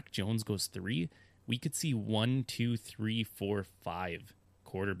if Mac Jones goes 3, we could see 1, 2, 3, 4, 5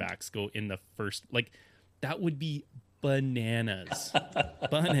 quarterbacks go in the first. Like, that would be bananas.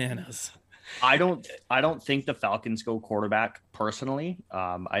 Bananas. I don't think the Falcons go quarterback personally.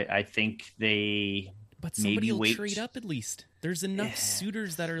 I think they. But somebody will trade up at least. There's enough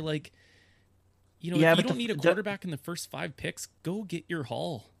suitors that are like, if you don't need a quarterback in the first 5 picks, go get your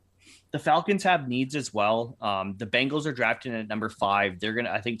haul. The Falcons have needs as well. The Bengals are drafting at number 5.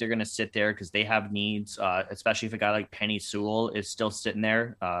 I think they're gonna sit there because they have needs, especially if a guy like Penei Sewell is still sitting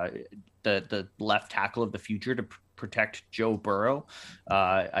there, the left tackle of the future to protect Joe Burrow.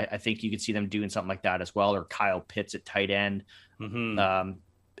 I think you could see them doing something like that as well, or Kyle Pitts at tight end. Mm-hmm.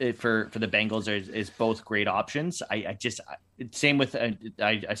 For the Bengals is both great options. Same with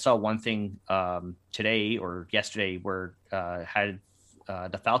I saw one thing today or yesterday where had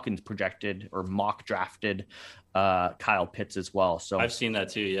the Falcons projected or mock drafted Kyle Pitts as well. So I've seen that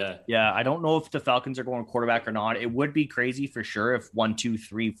too. Yeah. I don't know if the Falcons are going quarterback or not. It would be crazy for sure if 1, 2,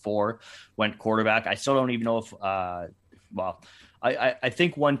 3, 4 went quarterback. I still don't even know if I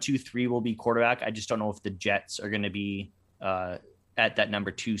think 1, 2, 3 will be quarterback. I just don't know if the Jets are going to be at that number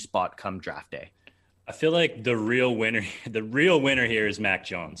 2 spot come draft day. I feel like the real winner here is Mac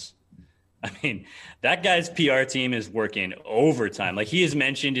Jones. I mean, that guy's PR team is working overtime. Like, he is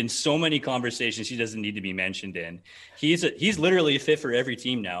mentioned in so many conversations he doesn't need to be mentioned in. He's literally a fit for every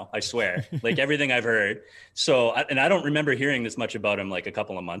team now, I swear. Like, everything I've heard. So, and I don't remember hearing this much about him like a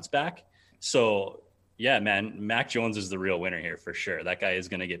couple of months back. So, yeah, man, Mac Jones is the real winner here for sure. That guy is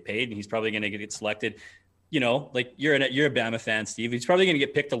going to get paid, and he's probably going to get selected. You know, like, you're a Bama fan, Steve. He's probably going to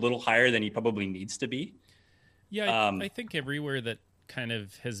get picked a little higher than he probably needs to be. Yeah, I think everywhere that kind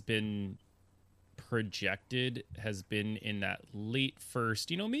of has been projected has been in that late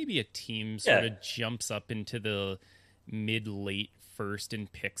first. You know, maybe a team sort of jumps up into the mid-late first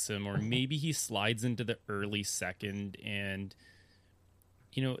and picks him, or maybe he slides into the early second, and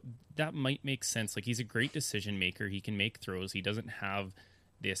you know, that might make sense. Like, he's a great decision maker. He can make throws. He doesn't have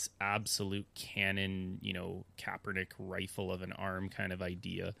this absolute cannon, you know, Kaepernick rifle of an arm kind of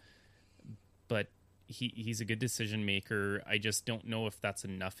idea, but he's a good decision maker. I just don't know if that's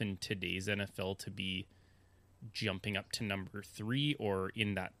enough in today's NFL to be jumping up to number 3 or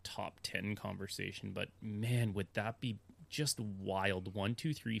in that top 10 conversation. But man, would that be just wild. 1,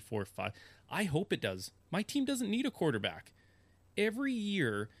 2, 3, 4, 5. I hope it does. My team doesn't need a quarterback. Every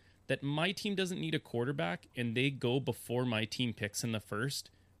year that my team doesn't need a quarterback and they go before my team picks in the first,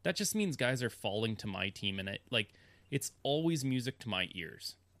 that just means guys are falling to my team, and it's always music to my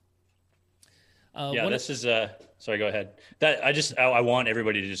ears. This is sorry, go ahead. I want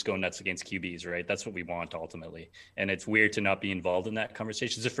everybody to just go nuts against QBs, right? That's what we want ultimately. And it's weird to not be involved in that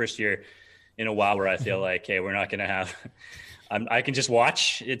conversation. It's the first year in a while where I feel like, hey, we're not going to have, I can just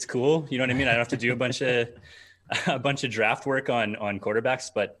watch. It's cool. You know what I mean? I don't have to do a bunch of draft work on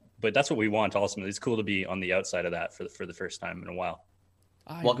quarterbacks, but that's what we want ultimately. It's cool to be on the outside of that for the first time in a while.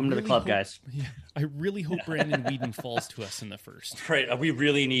 Welcome to the club, guys. Yeah, I really hope Brandon Weeden falls to us in the first. Right. We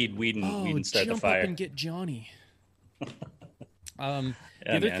really need Weeden start the fire. Jump up and get Johnny. The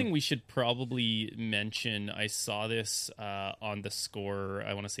other thing we should probably mention, I saw this on the Score,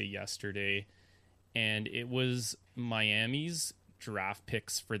 I want to say yesterday, and it was Miami's draft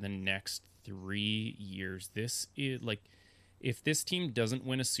picks for the next 3 years. This is like, if this team doesn't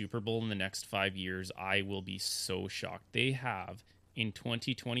win a Super Bowl in the next 5 years, I will be so shocked. They have, in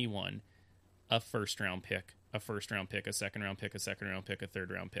 2021, a first-round pick, a first-round pick, a second-round pick, a second-round pick, a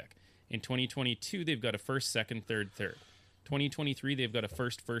third-round pick. In 2022, they've got a first, second, third. 2023, they've got a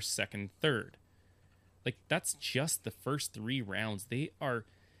first, second, third. Like, that's just the first 3 rounds.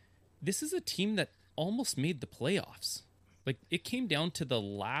 This is a team that almost made the playoffs. Like, it came down to the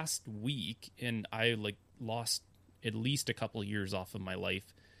last week, and I, lost at least a couple of years off of my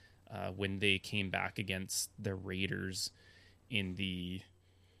life when they came back against the Raiders in the,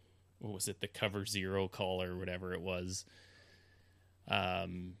 what was it, the cover 0 call or whatever it was.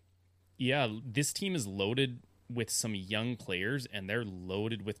 This team is loaded with some young players, and they're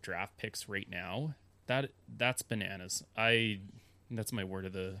loaded with draft picks right now. That's bananas. That's my word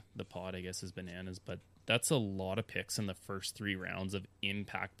of the pod, I guess, is bananas, but that's a lot of picks in the first 3 rounds of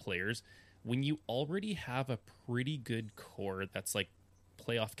impact players when you already have a pretty good core that's like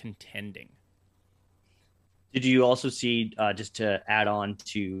playoff contending. Did you also see, just to add on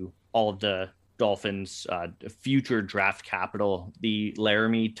to all of the Dolphins' future draft capital, the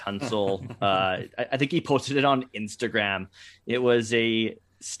Laremy Tunsil, I think he posted it on Instagram. It was a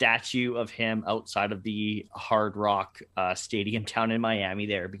statue of him outside of the Hard Rock Stadium down in Miami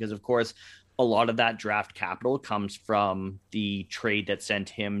there, because, of course, a lot of that draft capital comes from the trade that sent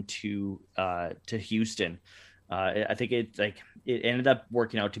him to Houston. I think it ended up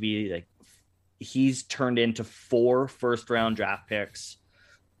working out to be like, he's turned into 4 first-round draft picks,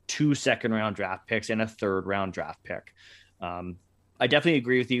 2 second-round draft picks, and a third-round draft pick. I definitely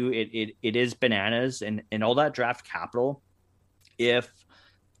agree with you. It is bananas, and all that draft capital. If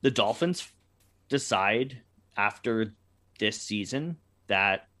the Dolphins decide after this season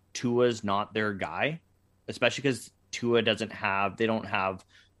that Tua's not their guy, especially because Tua they don't have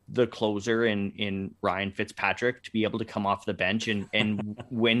the closer in Ryan Fitzpatrick to be able to come off the bench and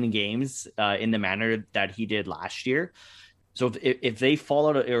win games in the manner that he did last year. So if they fall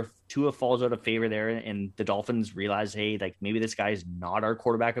out, or if Tua falls out of favor there, and the Dolphins realize, hey, like, maybe this guy is not our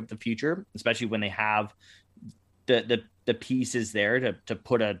quarterback of the future, especially when they have the pieces there to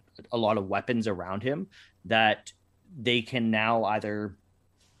put a lot of weapons around him, that they can now either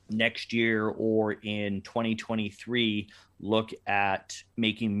next year or in 2023 look at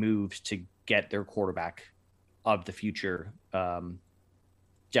making moves to get their quarterback of the future down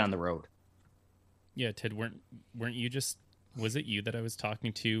the road. Yeah, Ted, weren't you just, was it you that I was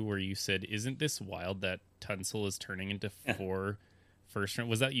talking to where you said, isn't this wild that Tunsil is turning into 4 first round.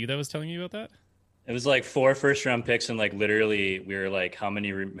 Was that you that was telling you about that? It was like 4 first round picks, and like literally we were like how many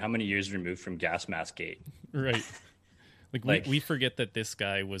years removed from gas mask gate? Right. Like we forget that this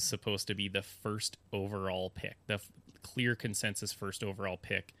guy was supposed to be the first overall pick, the clear consensus first overall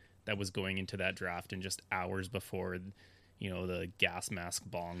pick that was going into that draft, and just hours before, the gas mask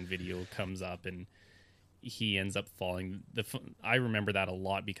bong video comes up and he ends up falling. I remember that a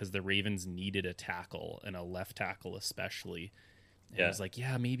lot because the Ravens needed a tackle, and a left tackle especially. And it was like,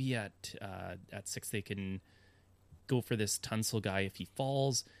 yeah, maybe at 6 they can go for this Tunsil guy if he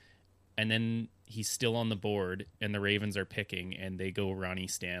falls. And then he's still on the board, and the Ravens are picking, and they go Ronnie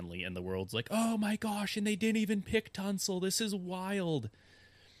Stanley, and the world's like, oh my gosh, and they didn't even pick Tunsil. This is wild.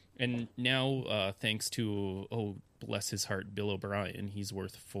 And now, thanks to, bless his heart, Bill O'Brien, he's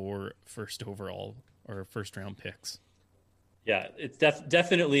worth 4 first round picks. Yeah, it's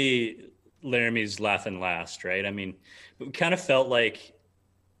definitely Laramie's laughing last, right? I mean, it kind of felt like,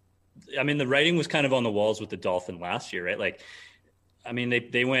 the writing was kind of on the walls with the Dolphin last year, right? Like,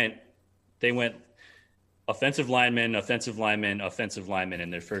 they went offensive lineman in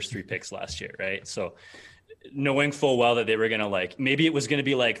their first 3 picks last year, right? So knowing full well that they were going to maybe it was going to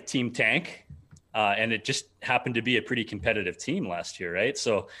be like Team Tank, and it just happened to be a pretty competitive team last year, right?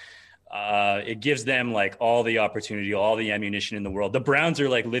 So it gives them all the opportunity, all the ammunition in the world. The Browns are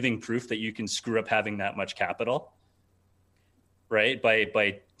living proof that you can screw up having that much capital, right?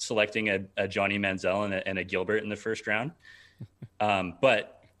 By selecting a Johnny Manziel and a Gilbert in the first round.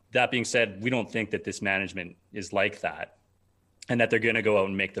 But that being said, we don't think that this management is like that, and that they're going to go out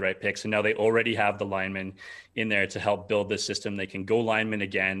and make the right picks. And now they already have the linemen in there to help build this system. They can go linemen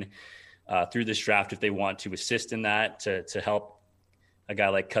again through this draft if they want to assist in that, to help a guy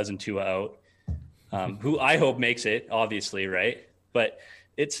like Cousin Tua out, who I hope makes it, obviously, right? But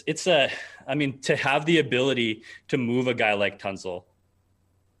to have the ability to move a guy like Tunsil.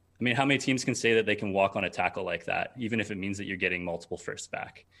 How many teams can say that they can walk on a tackle like that, even if it means that you're getting multiple firsts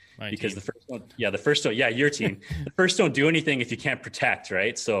back? Because the first don't, your team, the first don't do anything if you can't protect,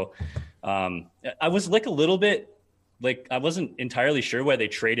 right? So I was a little bit I wasn't entirely sure why they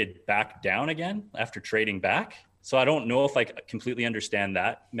traded back down again after trading back. So I don't know if I completely understand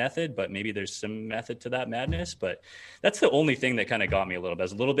that method, but maybe there's some method to that madness. But that's the only thing that kind of got me a little bit. I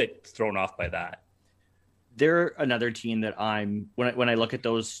was a little bit thrown off by that. They're another team that when I look at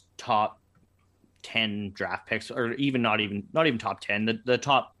those top 10 draft picks, or even not even top 10, the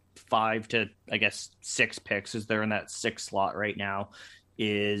top 5 to I guess 6 picks, is they're in that 6 slot right now,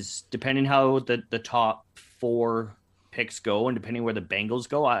 is depending how the top 4 picks go, and depending where the Bengals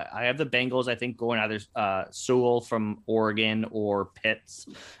go, I have the Bengals, I think, going either Sewell from Oregon or Pitts,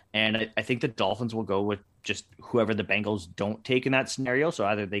 and I think the Dolphins will go with just whoever the Bengals don't take in that scenario. So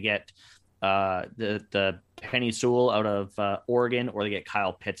either they get the Penny Sewell out of Oregon, or they get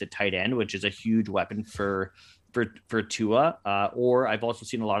Kyle Pitts at tight end, which is a huge weapon for Tua. Or I've also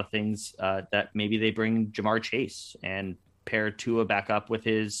seen a lot of things that maybe they bring Jamar Chase and pair Tua back up with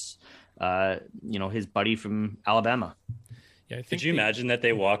his his buddy from Alabama. Yeah, I think could you imagine that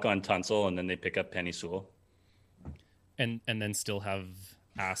they walk on Tunsil and then they pick up Penny Sewell, and then still have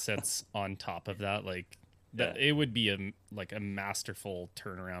assets on top of that? It would be a masterful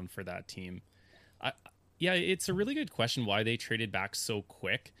turnaround for that team. It's a really good question why they traded back so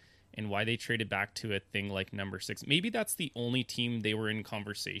quick, and why they traded back to a thing like number 6. Maybe that's the only team they were in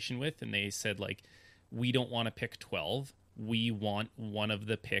conversation with, and they said we don't want to pick 12. We want one of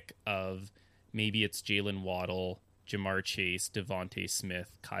the pick of, maybe it's Jalen Waddle, Jamar Chase, Devontae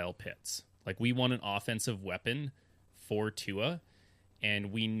Smith, Kyle Pitts. We want an offensive weapon for Tua.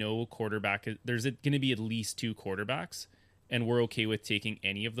 And we know quarterback, there's going to be at least 2 quarterbacks, and we're okay with taking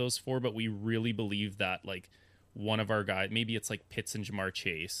any of those 4, but we really believe that one of our guys, maybe it's Pitts and Jamar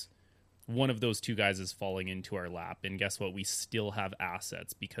Chase, one of those 2 guys is falling into our lap. And guess what? We still have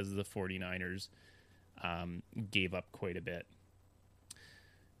assets because the 49ers gave up quite a bit.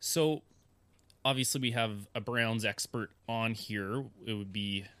 So obviously we have a Browns expert on here. It would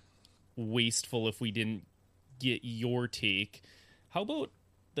be wasteful if we didn't get your take. How about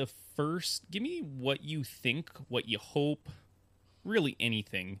the first? Give me what you think, what you hope, really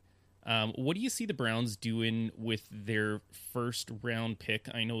anything. What do you see the Browns doing with their first round pick?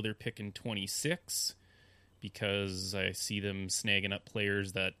 I know they're picking 26 because I see them snagging up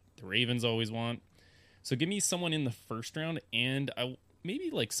players that the Ravens always want. So give me someone in the first round, and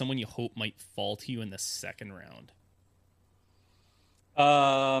maybe someone you hope might fall to you in the second round.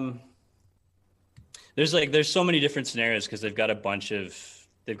 There's so many different scenarios because they've got a bunch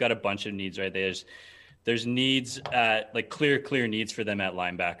of needs, right? There's needs at clear needs for them at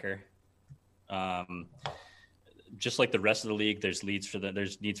linebacker. just like the rest of the league, there's needs for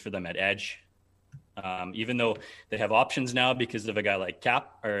them at edge. Even though they have options now because of a guy like Tack,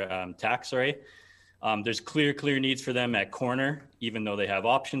 there's clear needs for them at corner, even though they have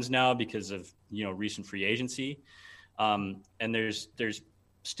options now because of, recent free agency. And there's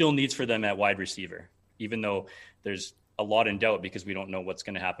still needs for them at wide receiver, even though there's a lot in doubt because we don't know what's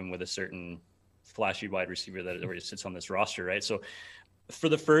going to happen with a certain flashy wide receiver that already sits on this roster, right? So for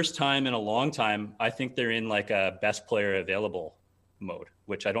the first time in a long time, I think they're in like a best player available mode,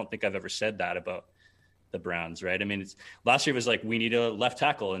 which I don't think I've ever said that about the Browns, right? I mean, last year was like, we need a left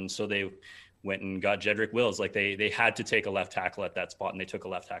tackle. And so they went and got Jedrick Wills. Like they had to take a left tackle at that spot, and they took a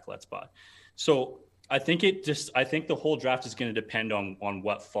left tackle at that spot. So I think the whole draft is going to depend on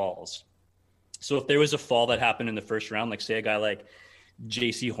what falls. So if there was a fall that happened in the first round, like say a guy like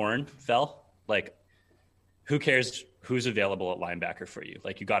JC Horn fell, like who cares who's available at linebacker for you?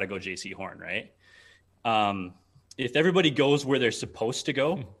 Like you got to go JC Horn, right? If everybody goes where they're supposed to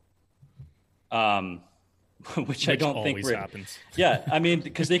go, which I don't think happens. Yeah, I mean,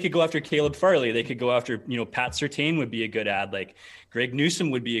 because they could go after Caleb Farley, they could go after, Pat Surtain would be a good ad, like Greg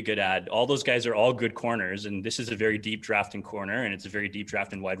Newsome would be a good ad. All those guys are all good corners, and this is a very deep draft in corner, and it's a very deep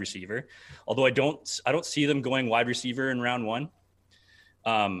draft in wide receiver. Although I don't see them going wide receiver in round one,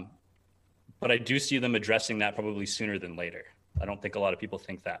 but I do see them addressing that probably sooner than later. I don't think a lot of people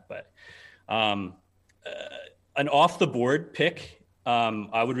think that, but an off the board pick,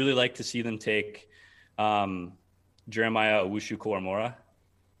 I would really like to see them take Jeremiah Owusu-Koramoah.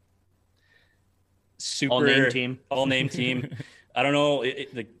 Super all name team. I don't know.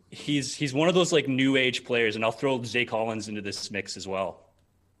 He's one of those like new age players, and I'll throw Zay Collins into this mix as well,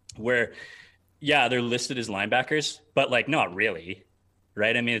 where, yeah, they're listed as linebackers, but like not really,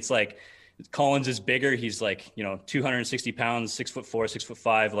 right? I mean, it's like Collins is bigger. He's like, 260 pounds, 6'4",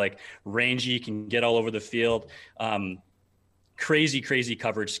 6'5", like rangy, can get all over the field. Crazy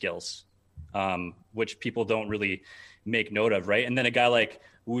coverage skills, which people don't really make note of, right? And then a guy like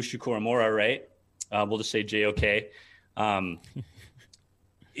Owusu-Koramoah, right? We'll just say JOK.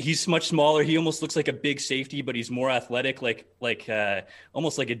 He's much smaller. He almost looks like a big safety, but he's more athletic, like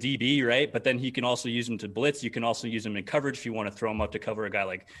almost like a DB, right? But then he can also use him to blitz. You can also use him in coverage if you want to throw him up to cover a guy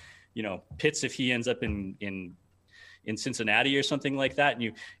like, Pitts if he ends up in Cincinnati or something like that.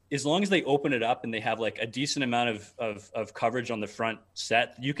 And as long as they open it up and they have like a decent amount of coverage on the front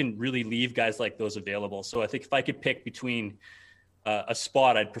set, you can really leave guys like those available. So I think if I could pick between a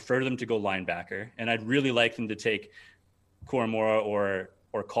spot, I'd prefer them to go linebacker, and I'd really like them to take Koramoah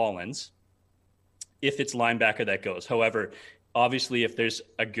or Collins if it's linebacker that goes. However, obviously if there's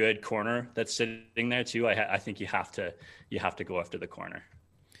a good corner that's sitting there too, I think you have to go after the corner.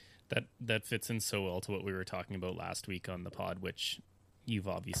 That fits in so well to what we were talking about last week on the pod, which you've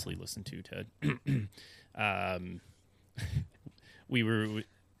obviously listened to, Ted.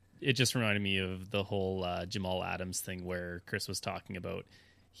 It just reminded me of the whole Jamal Adams thing where Chris was talking about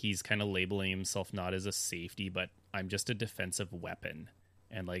he's kind of labeling himself not as a safety, but I'm just a defensive weapon.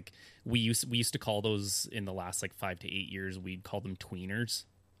 And like we used to call those in the last like 5 to 8 years, we'd call them tweeners.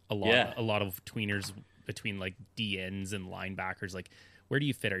 A lot of tweeners between like DNs and linebackers. Like, where do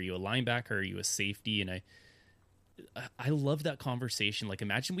you fit? Are you a linebacker? Are you a safety? And I love that conversation. Like,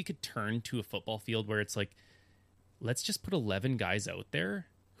 imagine we could turn to a football field where it's like, let's just put 11 guys out there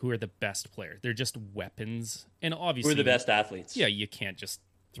who are the best players. They're just weapons. And obviously, we're the best athletes. Yeah, you can't just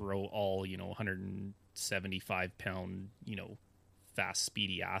throw all, 175 pound, fast,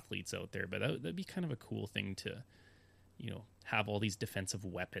 speedy athletes out there. But that'd be kind of a cool thing to, have all these defensive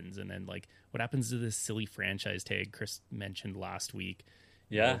weapons. And then like what happens to this silly franchise tag Chris mentioned last week?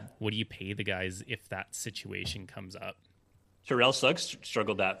 Yeah. What do you pay the guys if that situation comes up? Terrell Suggs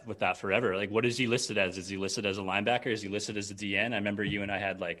struggled with that forever. Like, what is he listed as? Is he listed as a linebacker? Is he listed as a DN? I remember you and I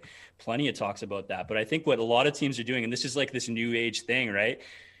had like plenty of talks about that. But I think what a lot of teams are doing, and this is like this new age thing, right?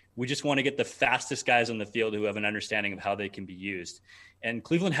 We just want to get the fastest guys on the field who have an understanding of how they can be used. And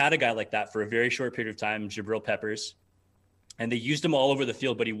Cleveland had a guy like that for a very short period of time, Jabril Peppers. And they used him all over the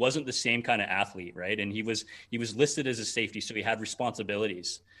field, but he wasn't the same kind of athlete, right? And he was listed as a safety, so he had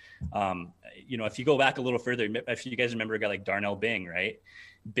responsibilities. If you go back a little further, if you guys remember a guy like Darnell Bing, right?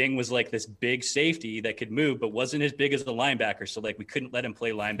 Bing was like this big safety that could move, but wasn't as big as the linebacker. So like we couldn't let him play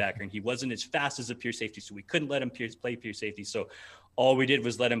linebacker, and he wasn't as fast as a pure safety, so we couldn't let him play pure safety. So all we did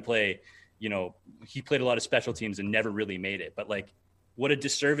was let him play. He played a lot of special teams and never really made it. But like, what a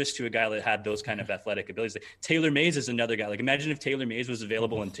disservice to a guy that had those kind of athletic abilities. Like, Taylor Mays is another guy. Like, imagine if Taylor Mays was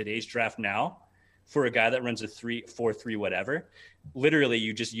available in today's draft now. for a guy that runs a 3-4-3, whatever, literally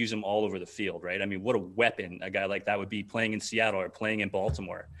you just use him all over the field, right? I mean, what a weapon a guy like that would be playing in Seattle or playing in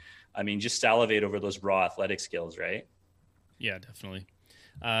Baltimore. I mean, just salivate over those raw athletic skills, right? Yeah, definitely.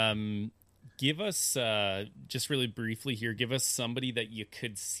 Give us, just really briefly here, give us somebody that you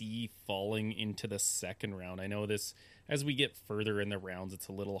could see falling into the second round. I know this, as we get further in the rounds, it's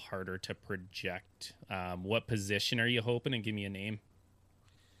a little harder to project. What position are you hoping? And give me a name.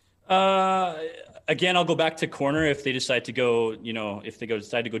 Again, I'll go back to corner if they decide to go, if they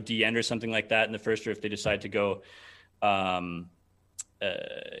decide to go D-end or something like that in the first, or if they decide to go,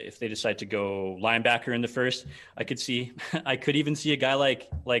 linebacker in the first. I could even see a guy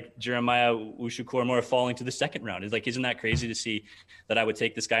like Jeremiah Owusu-Koramoah falling to the second round. It's like, isn't that crazy to see that I would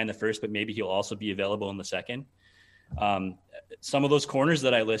take this guy in the first, but maybe he'll also be available in the second? Some of those corners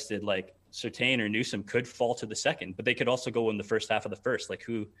that I listed, like Surtain or Newsome, could fall to the second, but they could also go in the first half of the first.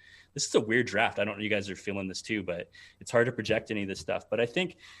 This is a weird draft. I don't know, you guys are feeling this too, but it's hard to project any of this stuff. But I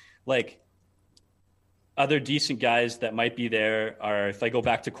think like other decent guys that might be there are, if I go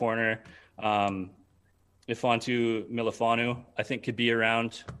back to corner, Ifantu Milifanu, I think could be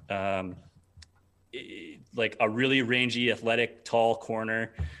around, like a really rangy, athletic, tall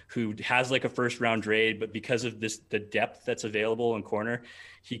corner who has like a first round grade, but because of the depth that's available in corner,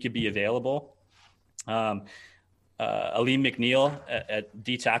 he could be available. Aleem McNeil at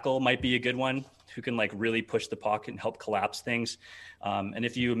D tackle might be a good one, who can like really push the pocket and help collapse things. And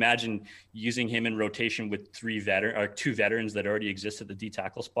if you imagine using him in rotation with two veterans that already exist at the D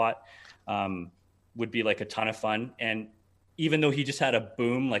tackle spot, would be like a ton of fun. And even though he just had a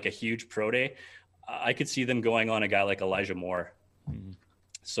boom, like a huge pro day, I could see them going on a guy like Elijah Moore. Mm-hmm.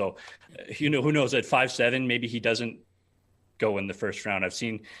 So, who knows, at 5'7", maybe he doesn't go in the first round. I've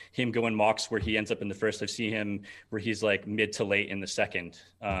seen him go in mocks where he ends up in the first. I've seen him where he's like mid to late in the second,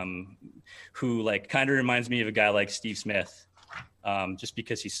 who like kind of reminds me of a guy like Steve Smith, just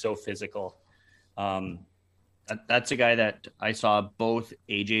because he's so physical. That's a guy that I saw both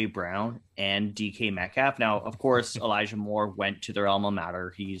AJ Brown and DK Metcalf. Now, of course, Elijah Moore went to their alma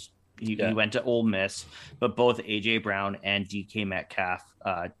mater. He went to Ole Miss, but both AJ Brown and DK Metcalf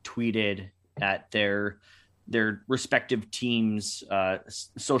tweeted at their respective teams'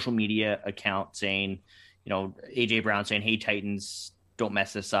 social media account saying, AJ Brown saying, "Hey Titans, don't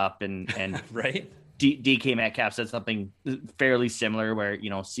mess this up," and right. DK Metcalf said something fairly similar where,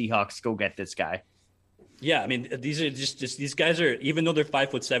 Seahawks, go get this guy. Yeah, I mean, these are just these guys are, even though they're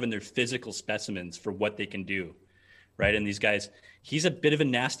 5'7", they're physical specimens for what they can do, right? And these guys, he's a bit of a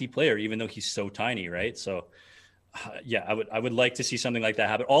nasty player, even though he's so tiny, right? So, yeah, I would like to see something like that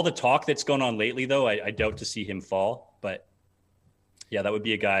happen. All the talk that's going on lately, though, I doubt to see him fall. But yeah, that would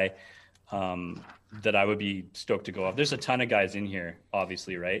be a guy that I would be stoked to go off. There's a ton of guys in here,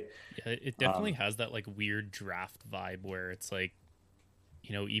 obviously, right? Yeah, it definitely has that like weird draft vibe where it's like,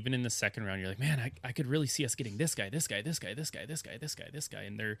 even in the second round, you're like, man, I could really see us getting this guy, this guy, this guy, this guy, this guy, this guy, this guy.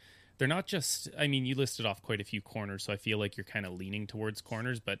 And they're not just, I mean, you listed off quite a few corners, so I feel like you're kind of leaning towards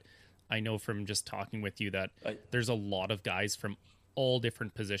corners, but I know from just talking with you that there's a lot of guys from all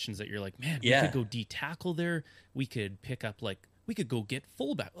different positions that you're like, man, we could go D tackle there. We could pick up we could go get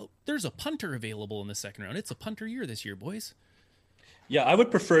fullback. Oh, there's a punter available in the second round. It's a punter year this year, boys. Yeah, I would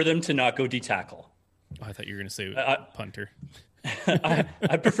prefer them to not go D tackle. Oh, I thought you were going to say punter.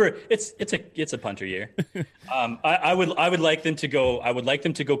 I prefer it's a punter year. I would like them to go. I would like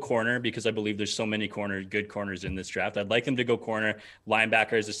them to go corner because I believe there's so many good corners in this draft. I'd like them to go corner.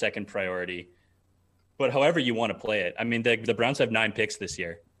 Linebacker is a second priority, but however you want to play it. I mean, the Browns have 9 picks this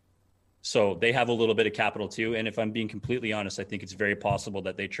year, so they have a little bit of capital too. And if I'm being completely honest, I think it's very possible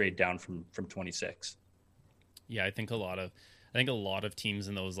that they trade down from 26. Yeah, I think a lot of teams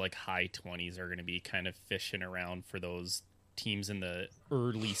in those like high 20s are going to be kind of fishing around for those teams in the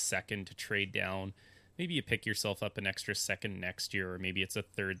early second to trade down. Maybe you pick yourself up an extra second next year, or maybe it's a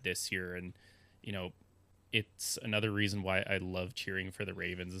third this year. And, it's another reason why I love cheering for the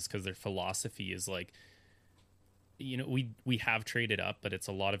Ravens is because their philosophy is like, we have traded up, but it's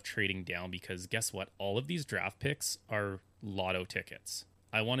a lot of trading down because guess what? All of these draft picks are lotto tickets.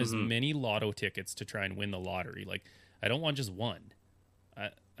 I want as many lotto tickets to try and win the lottery. Like, I don't want just one.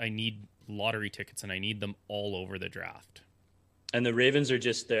 I need lottery tickets, and I need them all over the draft. And the Ravens are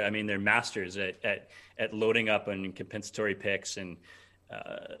just there. I mean, they're masters at loading up on compensatory picks and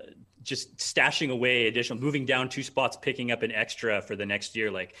just stashing away moving down 2 spots, picking up an extra for the next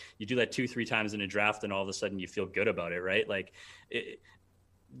year. Like, you do that 2-3 times in a draft, and all of a sudden you feel good about it, right? Like,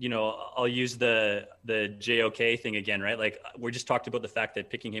 I'll use the JOK thing again, right? Like, we just talked about the fact that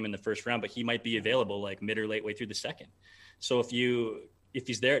picking him in the first round, but he might be available like mid or late way through the second. So if you if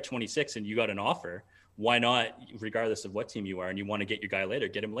he's there at 26 and you got an offer, why not, regardless of what team you are, and you want to get your guy later,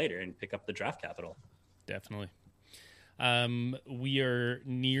 get him later and pick up the draft capital. Definitely. We are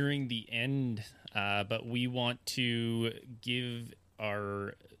nearing the end, but we want to give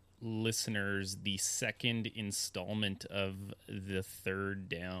our listeners the second installment of the Third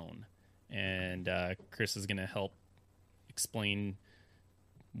Down. And Chris is going to help explain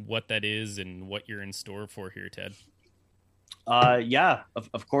what that is and what you're in store for here, Ted.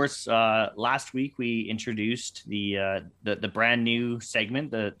 Of course. Last week we introduced the brand new segment,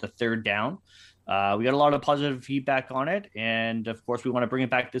 the Third Down. We got a lot of positive feedback on it, and of course we want to bring it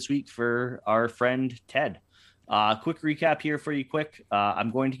back this week for our friend Ted. Quick recap here for you.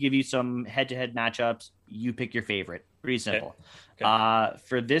 I'm going to give you some head-to-head matchups. You pick your favorite. Pretty simple. Okay.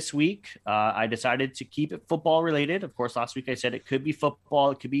 For this week, I decided to keep it football related. Of course, last week I said it could be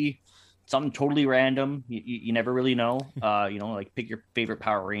football. It could be something totally random. You never really know. Like pick your favorite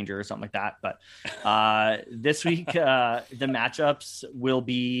Power Ranger or something like that. But this week, the matchups will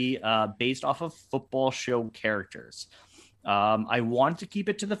be based off of football show characters. I want to keep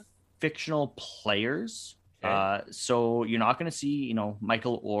it to the fictional players. Okay. So you're not going to see,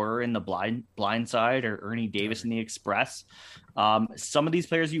 Michael Orr in the Blind Side or Ernie Davis in The Express. Some of these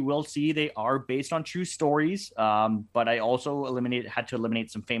players you will see, they are based on true stories. But I also had to eliminate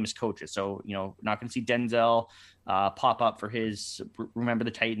some famous coaches. So, not going to see Denzel pop up for his Remember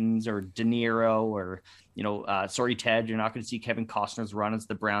the Titans or De Niro or, sorry, Ted, you're not going to see Kevin Costner's run as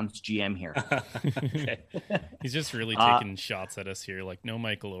the Browns GM here. Okay. He's just really taking shots at us here. Like no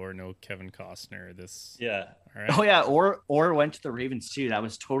Michael Orr, no Kevin Costner. Yeah. All right. Oh yeah. Or went to the Ravens too. That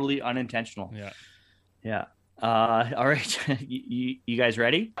was totally unintentional. Yeah. Yeah. All right. you guys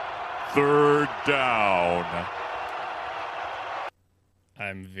ready? Third down.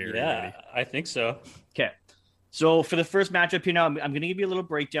 I'm very ready. I think so. Okay. So for the first matchup here now, I'm going to give you a little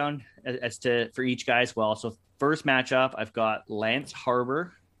breakdown for each guy as well. So first matchup, I've got Lance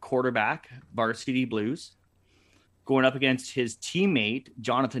Harbor, quarterback, Varsity Blues, going up against his teammate,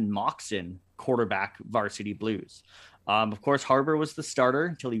 Jonathan Moxon, quarterback, Varsity Blues. Of course, Harbor was the starter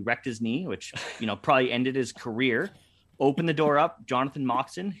until he wrecked his knee, which, probably ended his career. Opened the door up, Jonathan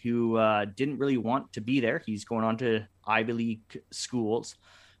Moxon, who didn't really want to be there. He's going on to Ivy League schools.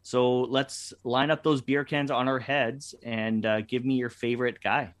 So let's line up those beer cans on our heads and give me your favorite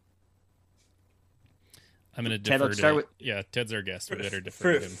guy. I'm going to defer to Ted's our guest. We better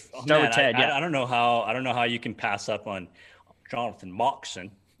defer to him. Start with Ted. I don't know how you can pass up on Jonathan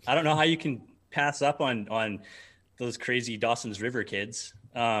Moxon. I don't know how you can pass up on those crazy Dawson's River kids.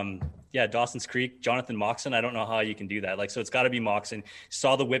 Dawson's Creek, Jonathan Moxon. I don't know how you can do that. So it's got to be Moxon.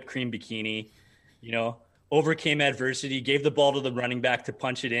 Saw the whipped cream bikini, overcame adversity, gave the ball to the running back to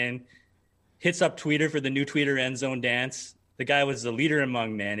punch it in, hits up Tweeter for the new Tweeter end zone dance. The guy was the leader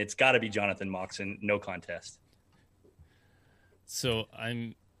among men. It's got to be Jonathan Moxon, no contest. So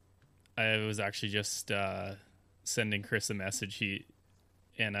I was actually just sending Chris a message.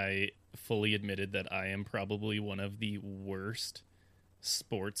 And I fully admitted that I am probably one of the worst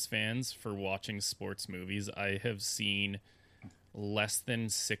sports fans for watching sports movies. I have seen less than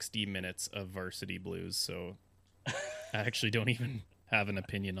 60 minutes of Varsity Blues, so I actually don't even have an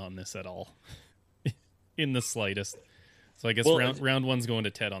opinion on this at all in the slightest. So I guess round one's going to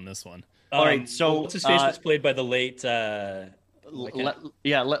Ted on this one. All right, so what's his face was played by the late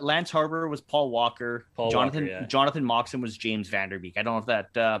Lance Harbor was Paul Walker. Jonathan Moxon was James Vanderbeek. I don't know if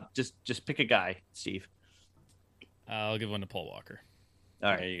that just pick a guy, Steve. I'll give one to Paul Walker. All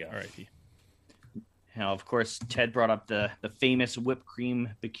right, there you go. All right. Now, of course, Ted brought up the famous whipped cream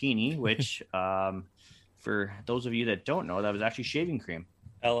bikini, which, for those of you that don't know, that was actually shaving cream.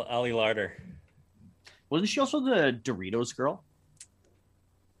 Ali Larder. Wasn't she also the Doritos girl?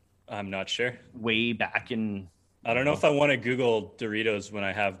 I'm not sure. Way back in... I don't know if I want to Google Doritos when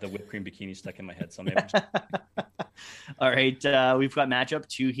I have the whipped cream bikini stuck in my head. So maybe. All right. We've got matchup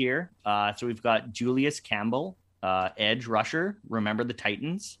 2 here. So we've got Julius Campbell, edge rusher. Remember the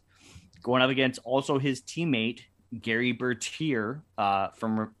Titans. Going up against also his teammate, Gary Bertier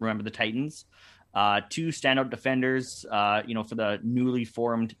from Remember the Titans. 2 standout defenders, for the newly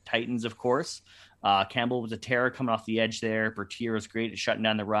formed Titans, of course. Campbell was a terror coming off the edge there. Bertier was great at shutting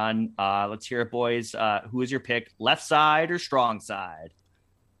down the run. Let's hear it, boys. Who is your pick? Left side or strong side?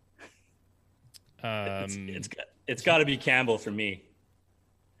 It's got to be Campbell for me.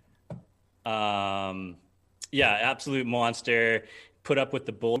 Absolute monster. Put up with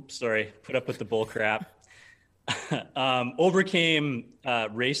the bull crap. Overcame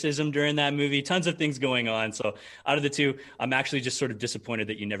racism during that movie. Tons of things going on. So out of the two, I'm actually just sort of disappointed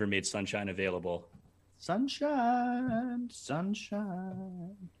that you never made Sunshine available. Sunshine,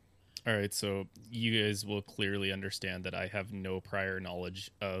 sunshine. All right, so you guys will clearly understand that I have no prior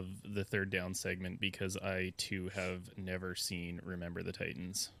knowledge of the third down segment because I too have never seen Remember the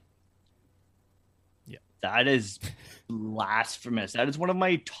Titans. Yeah. That is blasphemous. That is one of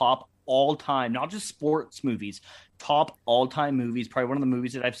my top all-time, not just sports movies, top all-time movies. Probably one of the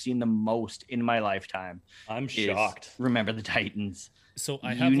movies that I've seen the most in my lifetime. I'm shocked. Remember the Titans. So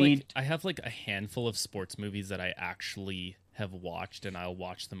I have like a handful of sports movies that I actually have watched, and I'll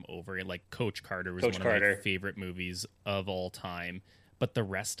watch them over. Like Coach Carter was one of my favorite movies of all time, but the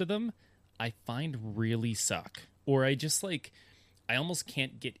rest of them I find really suck, or I just like I almost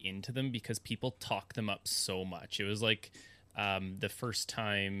can't get into them because people talk them up so much. It was like the first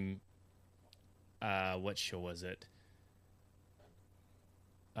time. What show was it?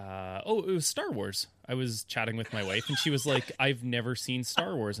 It was Star Wars. I was chatting with my wife and she was like, I've never seen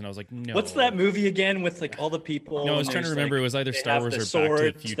Star Wars. And I was like, no. What's that movie again with like all the people? No, I was trying to remember. It was either Star Wars or Back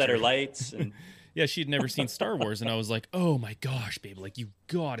to the Future. That are lights. And... yeah, she'd never seen Star Wars. And I was like, oh my gosh, babe, like you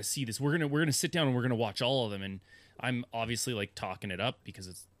gotta see this. We're gonna sit down and we're gonna watch all of them. And I'm obviously like talking it up because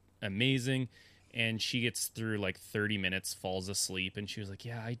it's amazing. And she gets through like 30 minutes, falls asleep, and she was like,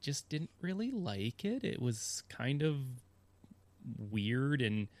 yeah, I just didn't really like it. It was kind of weird.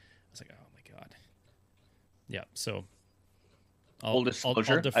 And I was like, oh my God. Yeah, so Full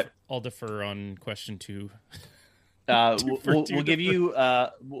disclosure, I'll defer on question 2. We'll give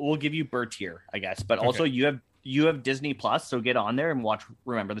you Bert here, I guess. But also you have Disney Plus, so get on there and watch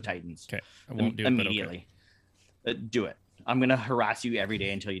Remember the Titans. Okay, I won't do it immediately. Do it. I'm gonna harass you every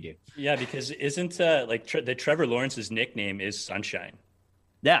day until you do. Yeah, because isn't the Trevor Lawrence's nickname is Sunshine?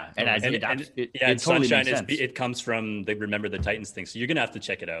 Yeah, and totally Sunshine it comes from the Remember the Titans thing. So you're gonna have to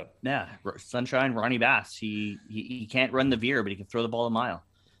check it out. Yeah, Sunshine, Ronnie Bass. He can't run the veer, but he can throw the ball a mile.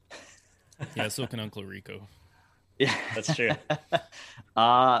 Yeah, so can Uncle Rico. Yeah, that's true.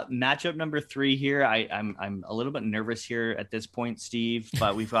 Matchup number 3 here. I'm a little bit nervous here at this point, Steve,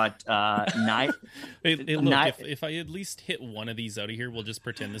 but we've got 9. If I at least hit one of these out of here, we'll just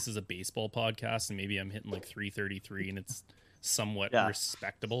pretend this is a baseball podcast, and maybe I'm hitting like 333, and it's somewhat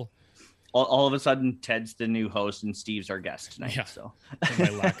respectable. All of a sudden, Ted's the new host, and Steve's our guest tonight. Yeah. So my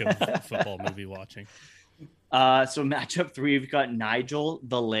lack of football movie watching. So matchup 3, we've got Nigel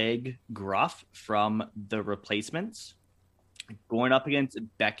the Leg Gruff from The Replacements going up against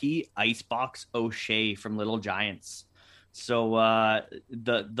Becky Icebox O'Shea from Little Giants. So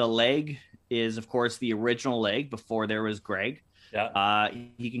the Leg is, of course, the original Leg before there was Greg. Yeah.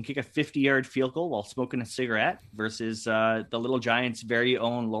 He can kick a 50-yard field goal while smoking a cigarette versus the Little Giants' very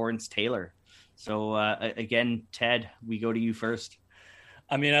own Lawrence Taylor. So again, Ted, we go to you first.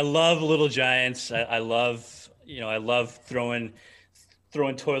 I mean, I love Little Giants. I love throwing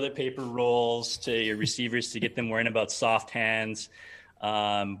toilet paper rolls to your receivers to get them worrying about soft hands.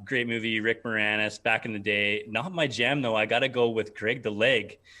 Great movie, Rick Moranis back in the day. Not my jam though. I got to go with Greg the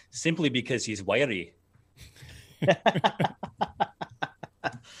Leg, simply because he's wiry.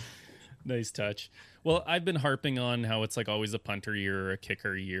 Nice touch. Well, I've been harping on how it's like always a punter year or a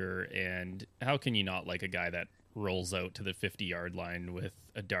kicker year, and how can you not like a guy that rolls out to the 50-yard line with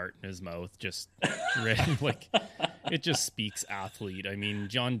a dart in his mouth, just ready, like it just speaks athlete. I mean,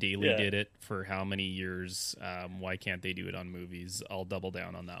 John Daly did it for how many years? Why can't they do it on movies? I'll double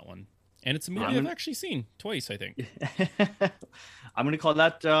down on that one. And it's a movie I've actually seen twice, I think. I'm going to call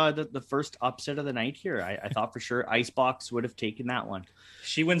that the first upset of the night here. I thought for sure Icebox would have taken that one.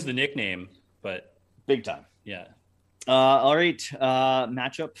 She wins the nickname, but big time. Yeah. All right.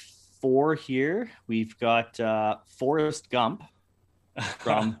 Matchup 4 here. We've got Forrest Gump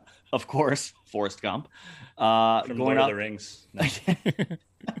from, of course, Forrest Gump. From Lord of the Rings. No.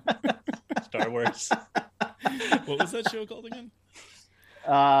 Star Wars. What was that show called again?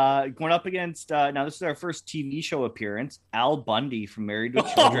 Going up against now this is our first TV show appearance, Al Bundy from Married with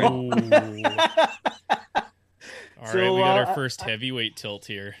Children. All right, we got our first heavyweight tilt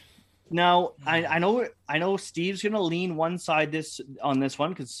here. Now I know Steve's gonna lean one side on this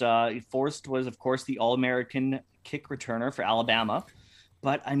one because Forrest was, of course, the All-American kick returner for Alabama,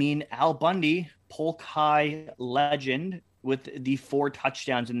 but I mean Al Bundy, Polk High legend with the 4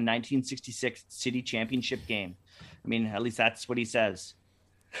 touchdowns in the 1966 city championship game. I mean, at least that's what he says.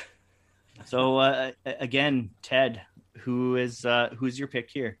 So again, Ted, who's your pick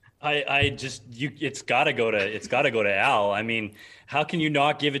here? It's gotta go to Al. I mean, how can you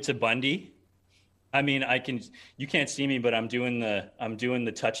not give it to Bundy? I mean, you can't see me, but I'm doing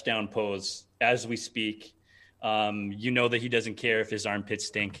the touchdown pose as we speak. You know that he doesn't care if his armpits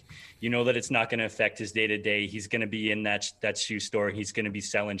stink. You know that it's not going to affect his day to day. He's going to be in that shoe store. He's going to be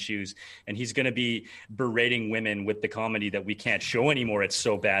selling shoes, and he's going to be berating women with the comedy that we can't show anymore. It's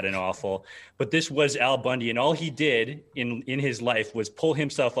so bad and awful. But this was Al Bundy, and all he did in his life was pull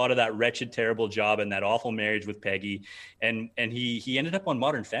himself out of that wretched, terrible job and that awful marriage with Peggy, and he ended up on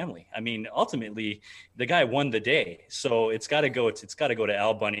Modern Family. I mean, ultimately, the guy won the day. So it's got to go to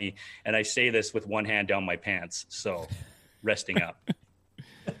Al Bundy, and I say this with one hand down my pants. So resting up.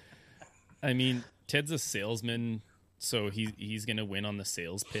 I mean, Ted's a salesman, so he's going to win on the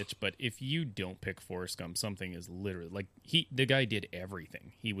sales pitch. But if you don't pick Forrest Gump, something is literally like the guy did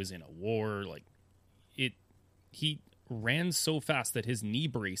everything. He was in a war. Like he ran so fast that his knee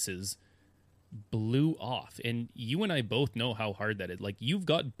braces blew off. And you and I both know how hard that is. Like, you've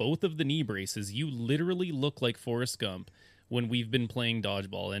got both of the knee braces. You literally look like Forrest Gump when we've been playing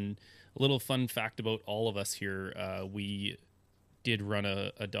dodgeball. And a little fun fact about all of us here, we did run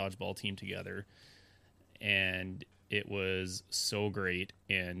a dodgeball team together, and it was so great.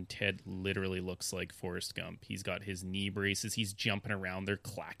 And Ted literally looks like Forrest Gump. He's got his knee braces. He's jumping around. They're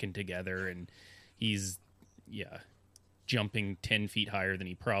clacking together, and he's, jumping 10 feet higher than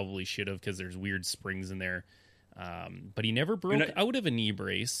he probably should have because there's weird springs in there. But he never broke out of a knee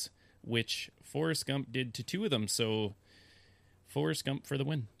brace, which Forrest Gump did to two of them. So Forrest Gump for the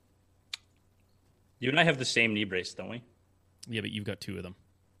win. You and I have the same knee brace, don't we? Yeah, but you've got two of them.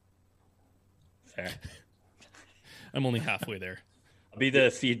 Fair. I'm only halfway there. I'll be the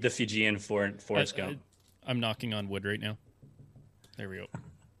Fijian Forrest Gump. I'm knocking on wood right now. There we go.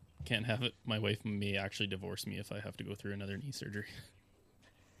 Can't have it. My wife may actually divorce me if I have to go through another knee surgery.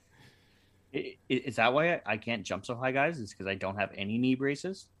 Is that why I can't jump so high, guys? Is because I don't have any knee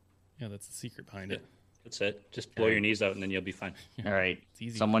braces? Yeah, that's the secret behind it. That's it. Just blow your knees out and then you'll be fine. All right. It's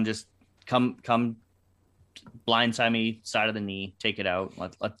easy. Someone just come blindside me, side of the knee, take it out.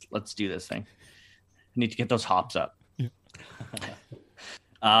 Let's do this thing. I need to get those hops up. Yeah.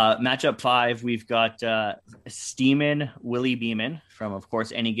 Matchup 5, we've got Steeman Willie Beeman from, of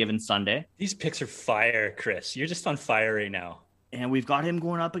course, Any Given Sunday. These picks are fire, Chris. You're just on fire right now. And we've got him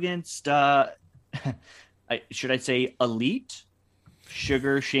going up against, should I say, Elite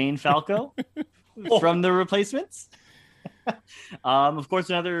Sugar Shane Falco from The Replacements. Of course,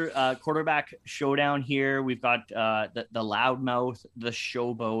 another quarterback showdown here. We've got the loudmouth, the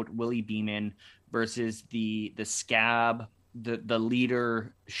showboat, Willie Beeman versus the scab, the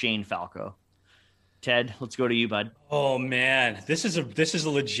leader, Shane Falco. Ted, let's go to you, bud. Oh man, this is a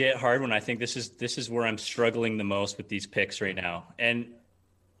legit hard one. I think this is where I'm struggling the most with these picks right now. And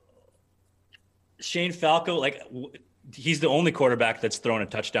Shane Falco, like, he's the only quarterback that's thrown a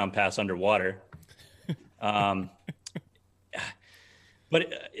touchdown pass underwater. But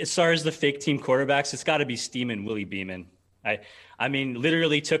as far as the fake team quarterbacks, it's got to be Steeman Willie Beeman. I mean,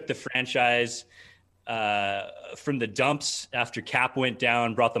 literally took the franchise from the dumps after Cap went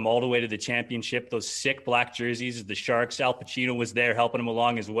down, brought them all the way to the championship. Those sick black jerseys of the Sharks. Al Pacino was there helping him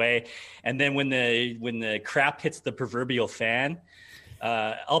along his way. And then when the crap hits the proverbial fan,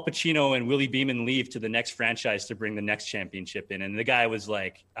 Al Pacino and Willie Beeman leave to the next franchise to bring the next championship in. And the guy was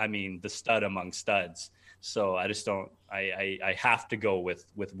like, I mean, the stud among studs. So I just don't. I have to go with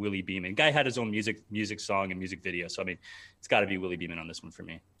Willie Beeman. Guy had his own music song and music video. So I mean, it's got to be Willie Beeman on this one for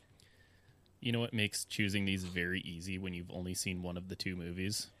me. You know what makes choosing these very easy when you've only seen one of the two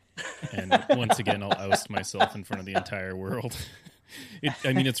movies? And once again, I'll oust myself in front of the entire world.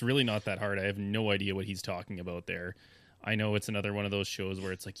 It's really not that hard. I have no idea what he's talking about there. I know it's another one of those shows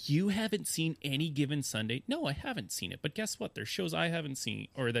where it's like, you haven't seen Any Given Sunday. No, I haven't seen it. But guess what? There's shows I haven't seen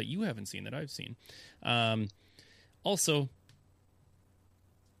or that you haven't seen that I've seen. Also,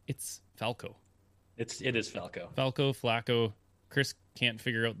 it's Falco. It is Falco. Falco, Flacco. Chris can't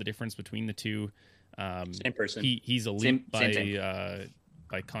figure out the difference between the two. Same person. He's elite same.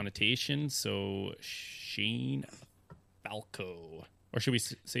 By connotation. So Shane Falco. Or should we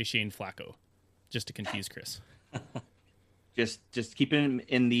say Shane Flacco? Just to confuse Chris. Just keep him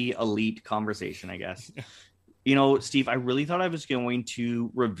in the elite conversation, I guess. You know, Steve, I really thought I was going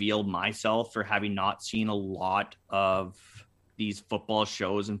to reveal myself for having not seen a lot of these football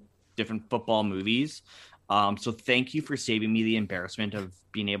shows and different football movies. So thank you for saving me the embarrassment of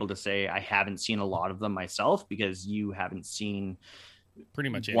being able to say I haven't seen a lot of them myself, because you haven't seen pretty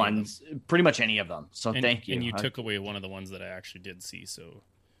much any of them. So thank you. And you took away one of the ones that I actually did see. So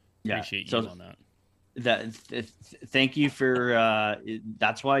appreciate you on that. Thank you for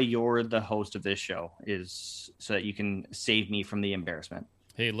that's why you're the host of this show, is so that you can save me from the embarrassment.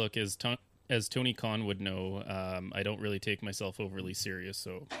 Hey, look, as Tony Khan would know, I don't really take myself overly serious,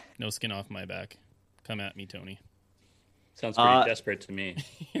 so no skin off my back. Come at me, Tony. Sounds pretty desperate to me.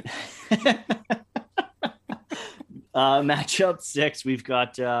 Matchup 6, we've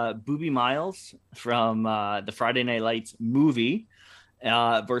got Booby Miles from the Friday Night Lights movie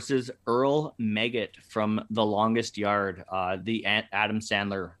versus Earl Megget from The Longest Yard, the Adam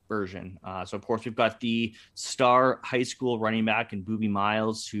Sandler version. So, of course, we've got the star high school running back in Booby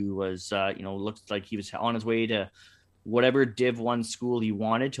Miles, who was, looks like he was on his way to whatever Div 1 school he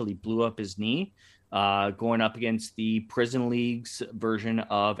wanted till he blew up his knee, going up against the Prison League's version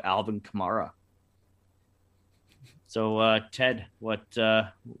of Alvin Kamara. So, Ted,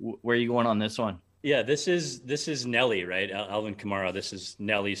 where are you going on this one? Yeah, this is Nelly, right? Alvin Kamara. This is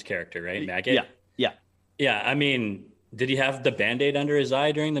Nelly's character, right? Maggot? Yeah. I mean, did he have the Band-Aid under his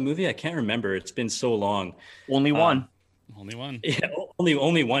eye during the movie? I can't remember. It's been so long. Only one. Only one. Yeah,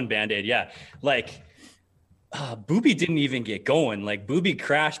 only one Band-Aid. Yeah, like Booby didn't even get going. Like Booby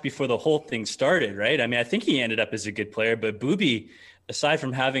crashed before the whole thing started, right? I mean, I think he ended up as a good player, but Booby, aside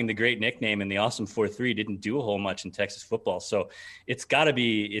from having the great nickname and the awesome 4-3, didn't do a whole much in Texas football. So it's got to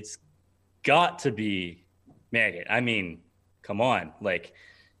be Maggot. I mean, come on. Like,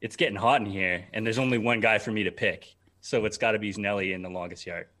 it's getting hot in here, and there's only one guy for me to pick. So it's got to be Nelly in The Longest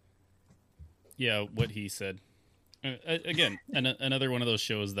Yard. Yeah, what he said. Again, another one of those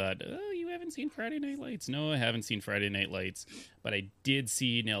shows that, you haven't seen Friday Night Lights. No, I haven't seen Friday Night Lights, but I did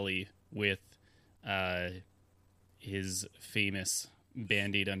see Nelly with his famous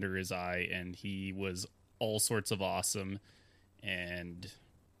Band-Aid under his eye, and he was all sorts of awesome. And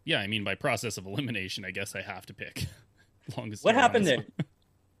yeah, I mean, by process of elimination, I guess I have to pick Longest What Yard happened on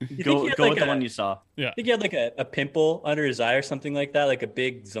this there? Go with the one you saw. Yeah. I think he had like a pimple under his eye or something like that, like a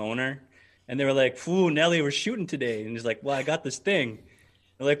big zoner. And they were like, "Foo, Nelly, we're shooting today." And he's like, "Well, I got this thing."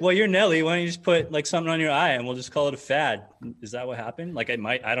 They're like, "Well, you're Nelly. Why don't you just put like something on your eye and we'll just call it a fad?" Is that what happened? Like, I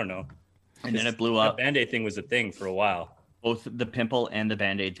don't know. And then it blew up. The Band-Aid thing was a thing for a while. Both the pimple and the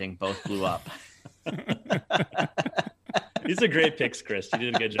Band-Aid thing both blew up. These are great picks, Chris. You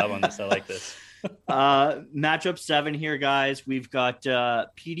did a good job on this. I like this. Matchup 7 here, guys. We've got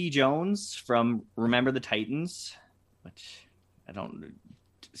P.D. Jones from Remember the Titans, which I don't.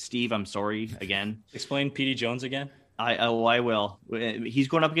 Steve, I'm sorry again. Explain P.D. Jones again. I will. He's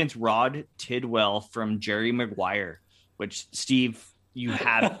going up against Rod Tidwell from Jerry Maguire, which Steve, you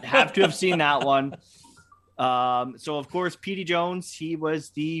have to have seen that one. So of course, P.D. Jones, he was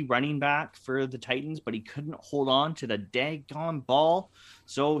the running back for the Titans, but he couldn't hold on to the daggone ball.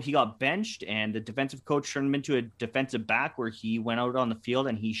 So he got benched, and the defensive coach turned him into a defensive back, where he went out on the field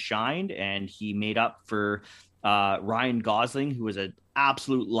and he shined, and he made up for Ryan Gosling, who was an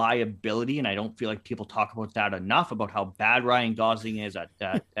absolute liability. And I don't feel like people talk about that enough, about how bad Ryan Gosling is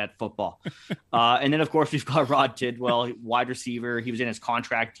at football. And then, of course, we've got Rod Tidwell, wide receiver. He was in his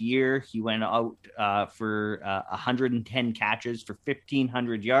contract year. He went out for 110 catches for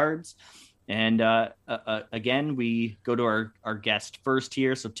 1,500 yards. And again, we go to our guest first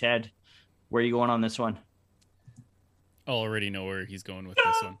here. So, Ted, where are you going on this one? I already know where he's going with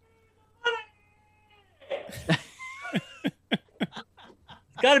this one.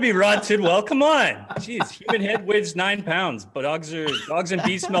 Got to be Rod Tidwell. Come on, jeez, human head weighs 9 pounds, but dogs and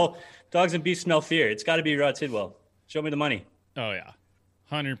beasts smell fear. It's got to be Rod Tidwell. Show me the money. Oh yeah,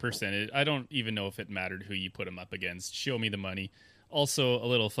 100%. I don't even know if it mattered who you put him up against. Show me the money. Also, a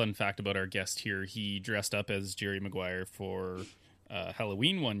little fun fact about our guest here: he dressed up as Jerry Maguire for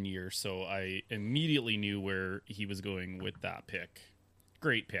Halloween one year, so I immediately knew where he was going with that pick.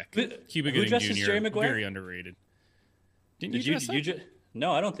 Great pick. Cuba Gooding dresses Jr. Jerry Maguire? Very underrated. Didn't you dress up?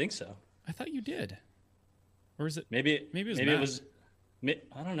 No, I don't think so. I thought you did. Or is it? Maybe it was.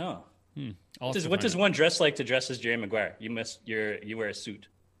 I don't know. What does one dress like to dress as Jerry Maguire? You wear a suit,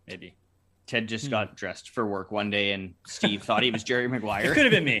 maybe. Ted just got dressed for work one day, and Steve thought he was Jerry Maguire. It could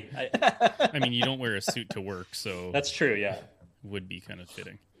have been me. I mean, you don't wear a suit to work, so that's true. Yeah, would be kind of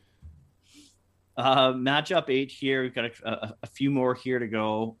fitting. Matchup 8 here. We've got a few more here to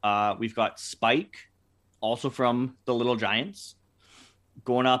go. We've got Spike, also from the Little Giants,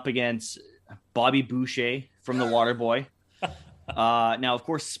 going up against Bobby Boucher from the Waterboy. Now, of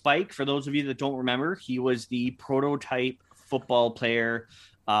course, Spike, for those of you that don't remember, he was the prototype football player.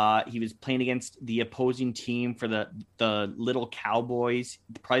 He was playing against the opposing team for the Little Cowboys,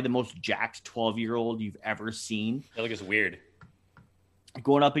 probably the most jacked 12-year-old you've ever seen. That looks weird.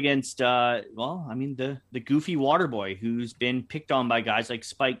 Going up against, the goofy Waterboy, who's been picked on by guys like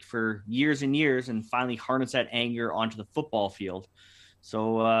Spike for years and years, and finally harnessed that anger onto the football field.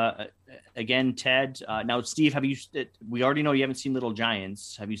 So, again, Ted, now, Steve, we already know you haven't seen Little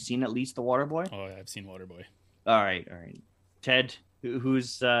Giants. Have you seen at least the Waterboy? Oh, yeah, I've seen Waterboy. All right. Ted,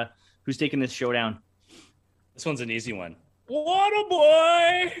 who's taking this showdown? This one's an easy one. Water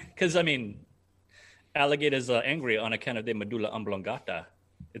boy! Because, I mean, alligators are angry on account of their medulla oblongata.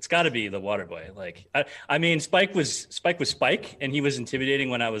 It's got to be the water boy. Like, I mean, Spike was Spike, and he was intimidating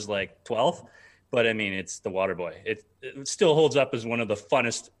when I was like 12. But I mean, it's the water boy. It still holds up as one of the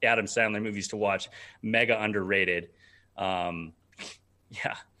funnest Adam Sandler movies to watch. Mega underrated.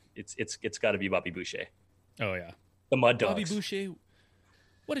 Yeah, it's got to be Bobby Boucher. Oh yeah, the Mud Dogs. Bobby Boucher.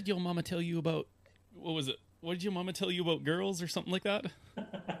 What did your mama tell you about? What was it? What did your mama tell you about girls or something like that?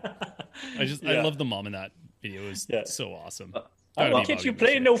 I love the mom in that video. It was so awesome. Why can't you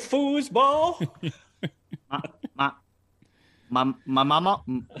play no foosball? My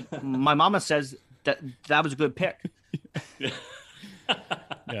mama says that was a good pick.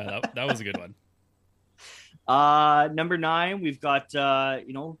 Yeah, that was a good one. Number 9, we've got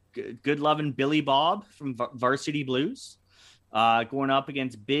good loving Billy Bob from Varsity Blues, going up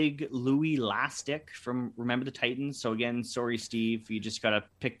against Big Louie Lastic from Remember the Titans. So again, sorry Steve, you just gotta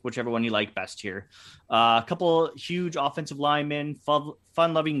pick whichever one you like best here. A couple huge offensive linemen,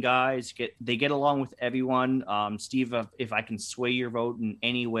 fun-loving guys. They get along with everyone. Steve, if I can sway your vote in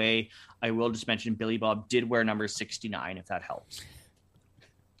any way, I will just mention Billy Bob did wear number 69, if that helps.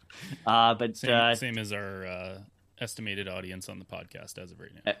 But same as our estimated audience on the podcast as of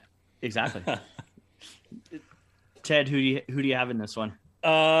right now. Exactly. Ted, who do you have in this one?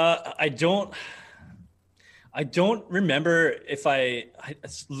 I don't remember if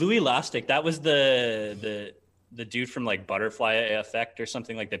Louis Lastic. That was the dude from like Butterfly Effect or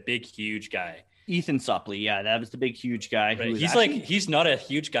something, like the big huge guy. Ethan Suplee, yeah, that was the big huge guy. Right. He's not a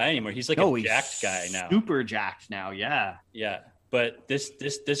huge guy anymore. He's like a jacked guy now. Super jacked now, yeah. Yeah. But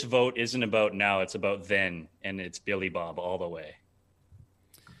this vote isn't about now, it's about then, and it's Billy Bob all the way.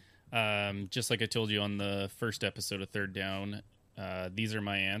 Just like I told you on the first episode of Third Down, these are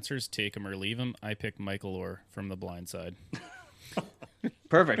my answers. Take them or leave them. I pick Michael Orr from The Blind Side.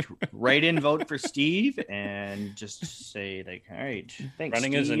 Perfect. Write in vote for Steve and just say like, all right, thanks.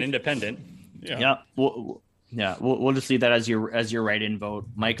 Running Steve. as an independent. Yeah. We'll just leave that as your write-in vote,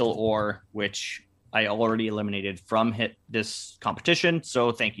 Michael Orr, which I already eliminated from this competition.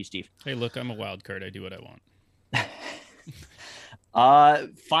 So thank you, Steve. Hey, look, I'm a wild card. I do what I want.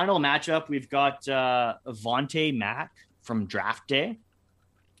 Final matchup, we've got Vontae Mack from Draft Day,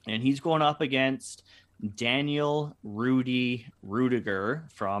 and he's going up against Daniel Rudy Rudiger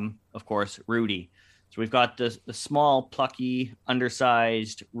from, of course, Rudy. So we've got the small, plucky,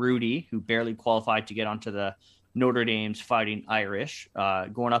 undersized Rudy, who barely qualified to get onto the Notre Dame's Fighting Irish,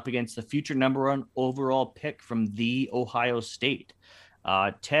 going up against the future number 1 overall pick from the Ohio State.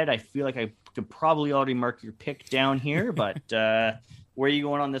 Ted, I feel like I could probably already mark your pick down here, but where are you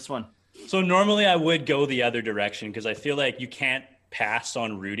going on this one? So normally I would go the other direction because I feel like you can't pass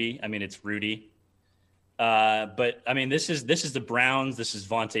on Rudy. I mean, it's Rudy. But I mean, this is the Browns. This is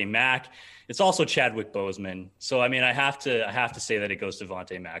Vontae Mack. It's also Chadwick Boseman. So I mean, I have to say that it goes to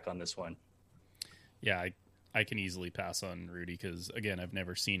Vontae Mack on this one. Yeah, I can easily pass on Rudy because again, I've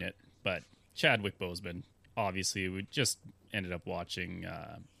never seen it. But Chadwick Boseman, obviously, we just ended up watching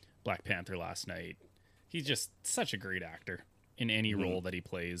Black Panther last night. He's just such a great actor in any role that he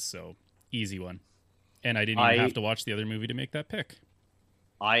plays. So easy one. And I didn't even have to watch the other movie to make that pick.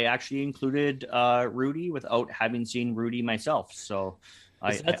 I actually included Rudy without having seen Rudy myself. So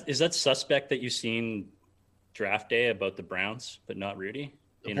is that suspect that you've seen Draft Day about the Browns, but not Rudy?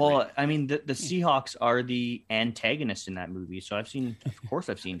 Well, I mean, the Seahawks are the antagonists in that movie. So of course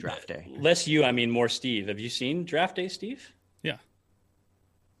I've seen Draft Day. Less you, I mean more Steve. Have you seen Draft Day, Steve? Yeah.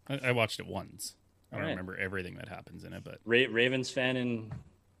 I watched it once. I don't remember everything that happens in it, but Browns fan in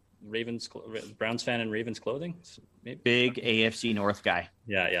Ravens clothing, maybe. Big AFC North guy.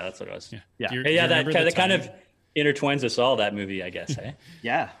 Yeah, that's what it was. Yeah. That kind of intertwines us all. That movie, I guess. Hey.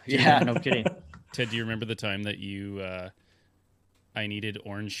 Yeah. No kidding. Ted, do you remember the time that you? I needed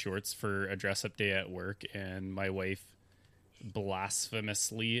orange shorts for a dress-up day at work, and my wife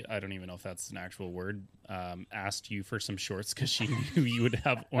blasphemously, I don't even know if that's an actual word, asked you for some shorts because she knew you would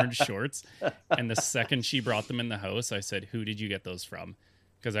have orange shorts. And the second she brought them in the house, I said, "Who did you get those from?"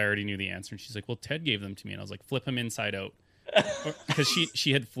 Because I already knew the answer. And she's like, "Well, Ted gave them to me." And I was like, "Flip them inside out." Because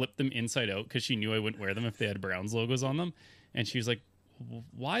she had flipped them inside out because she knew I wouldn't wear them if they had Browns logos on them. And she was like,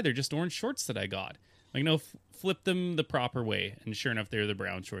 "Why? They're just orange shorts that I got." Like, no, flip them the proper way. And sure enough, they're the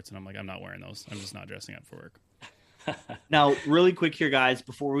brown shorts. And I'm like, I'm not wearing those. I'm just not dressing up for work. Now, really quick here, guys,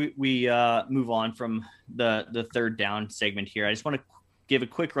 before we move on from the third down segment here, I just want to give a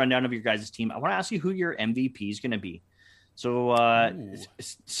quick rundown of your guys' team. I want to ask you who your MVP is going to be. So,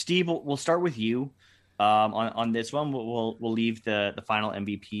 Steve, we'll start with you. On this one, we'll leave the final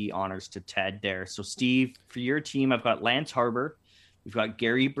MVP honors to Ted there. So Steve, for your team, I've got Lance Harbor, we've got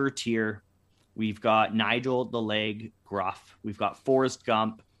Gary Bertier, we've got Nigel the Leg Gruff, we've got Forrest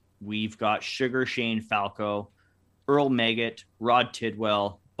Gump, we've got Sugar Shane Falco, Earl Megget, Rod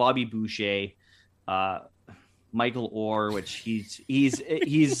Tidwell, Bobby Boucher, Michael Orr, which he's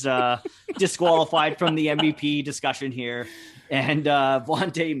disqualified from the MVP discussion here, and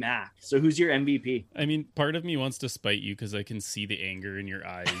Vontae Mack. So who's your MVP? I mean, part of me wants to spite you because I can see the anger in your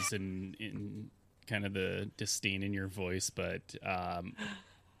eyes and in kind of the disdain in your voice, but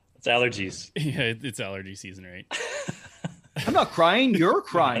it's allergies. Yeah, it's allergy season, right? I'm not crying. You're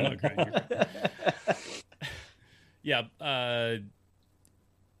crying. I'm not crying. Yeah,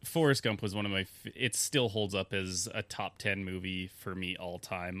 Forrest Gump was one of my... It still holds up as a top 10 movie for me all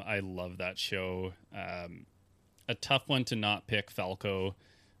time. I love that show. A tough one to not pick, Falco,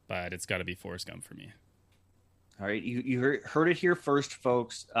 but it's got to be Forrest Gump for me. All right, you heard it here first,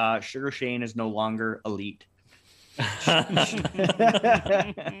 folks. Sugar Shane is no longer elite.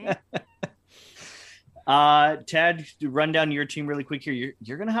 Ted, to run down your team really quick here.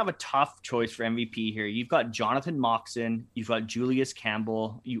 You're going to have a tough choice for MVP here. You've got Jonathan Moxon. You've got Julius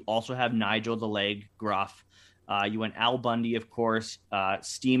Campbell. You also have Nigel the Leg Gruff. You went Al Bundy, of course.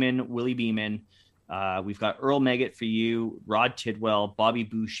 Steeman, Willie Beeman. We've got Earl Megget for you, Rod Tidwell, Bobby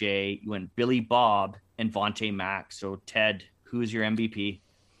Boucher. You went Billy Bob and Vontae Mack. So, Ted, who's your MVP?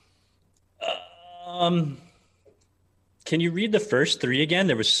 Can you read the first three again?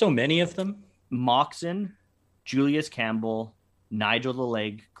 There was so many of them. Moxon, Julius Campbell, Nigel the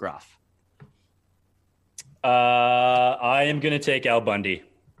Leg Gruff. I am going to take Al Bundy.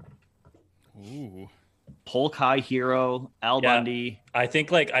 Ooh. Polk High Hero, Al Bundy. I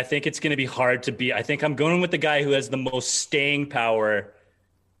think it's going to be hard to beat. I think I'm going with the guy who has the most staying power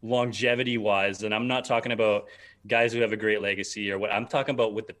longevity wise. And I'm not talking about guys who have a great legacy or what. I'm talking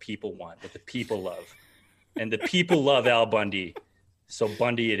about what the people want, what the people love. And the people love Al Bundy. So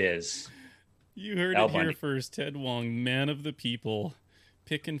Bundy it is. You heard Al it here Bundy. first. Ted Wong, man of the people,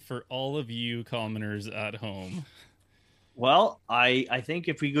 picking for all of you commoners at home. Well, I think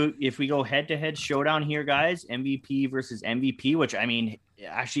if we go head-to-head showdown here, guys, MVP versus MVP, which I mean,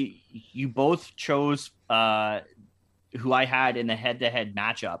 actually, you both chose who I had in the head-to-head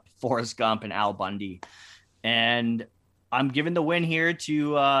matchup, Forrest Gump and Al Bundy, and I'm giving the win here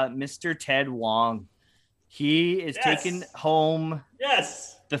to Mr. Ted Wong. He is taking home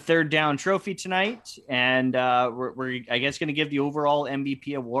the third down trophy tonight, and we're I guess going to give the overall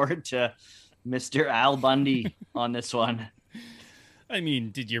MVP award to Mr. Al Bundy on this one. I mean,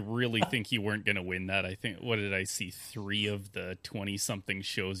 did you really think you weren't going to win that? I think, what did I see? 3 of the 20-something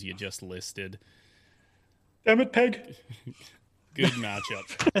shows you just listed. Damn it, Peg. Good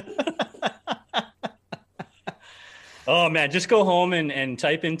matchup. Oh, man, just go home and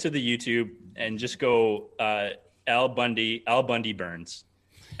type into the YouTube and just go Al Bundy Burns.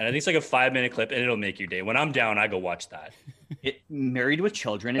 And I think it's like a 5-minute clip, and it'll make your day. When I'm down, I go watch that. Married with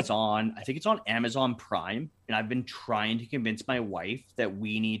Children is on, I think it's on Amazon Prime, and I've been trying to convince my wife that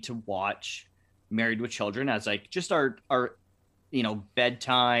we need to watch Married with Children as like just our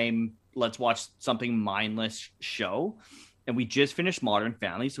bedtime, let's watch something mindless show. And we just finished Modern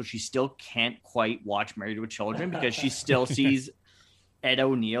Family, so she still can't quite watch Married with Children because she still sees Ed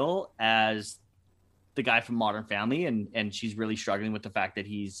O'Neill as the guy from Modern Family, and she's really struggling with the fact that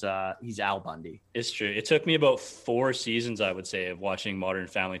he's Al Bundy. It's true. It took me about 4 seasons, I would say, of watching Modern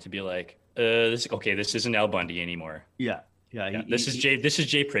Family to be like, this isn't Al Bundy anymore. Yeah. This is Jay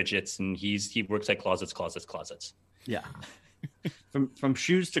Pritchett's, and he works at closets. Yeah. from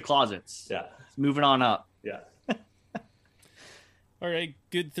shoes to closets. Yeah. Moving on up. Yeah. All right,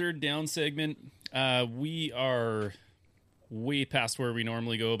 good third down segment. We are way past where we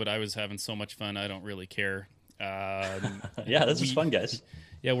normally go, but I was having so much fun, I don't really care. Yeah, this is fun, guys.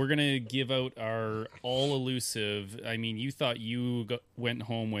 Yeah, we're going to give out our all-elusive. I mean, you thought you went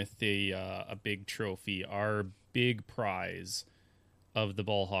home with a big trophy. Our big prize of the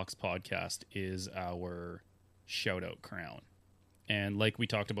Ball Hawks podcast is our shout-out crown. And like we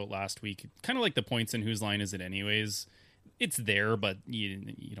talked about last week, kind of like the points in Whose Line Is It Anyways, it's there, but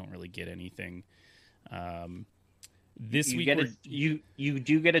you don't really get anything. This week you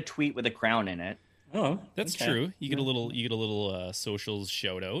do get a tweet with a crown in it. Oh, that's okay. true. You get a little socials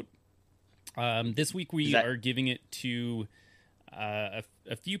shout out. This week we are giving it to a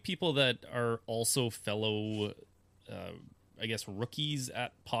few people that are also fellow, I guess, rookies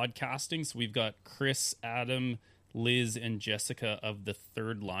at podcasting. So we've got Chris, Adam, Liz, and Jessica of the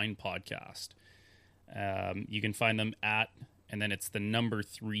Third Line podcast. You can find them at, and then it's the number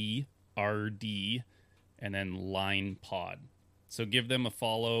 3 RD and then Line Pod. So give them a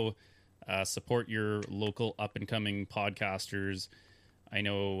follow. Support your local up-and-coming podcasters. I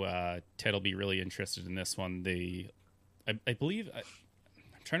know Ted will be really interested in this one. I believe... I'm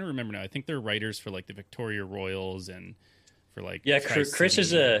trying to remember now. I think they're writers for like the Victoria Royals and for like Chris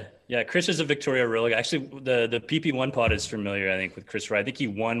is a Victoria Royal guy. Actually, the PP1 pod is familiar. I think with Chris Wright. I think he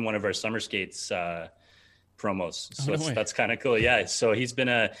won one of our Summer Skates promos. So that's kind of cool. Yeah. So he's been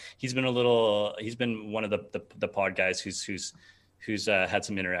one of the pod guys who's had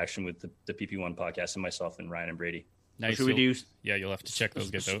some interaction with the PP1 podcast and myself and Ryan and Brady. Nice. You'll have to check those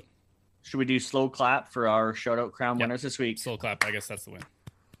guys out. Should we do slow clap for our shout out crown winners this week? Slow clap. I guess that's the win.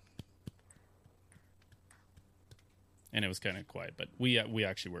 And it was kind of quiet, but we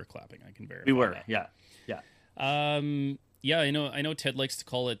actually were clapping. I can verify. We were, that. yeah. I know Ted likes to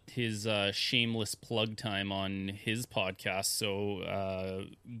call it his shameless plug time on his podcast. So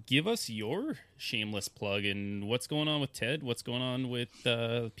give us your shameless plug and what's going on with Ted. What's going on with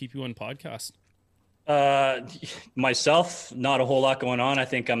PP1 podcast? Myself, not a whole lot going on. I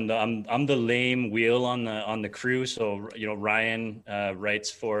think I'm the lame wheel on the crew. So Ryan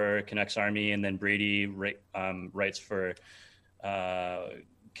writes for Canucks Army, and then Brady writes for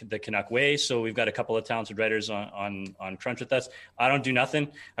the Canuck Way. So we've got a couple of talented writers on Crunch with us. I don't do nothing.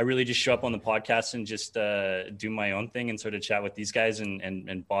 I really just show up on the podcast and just do my own thing and sort of chat with these guys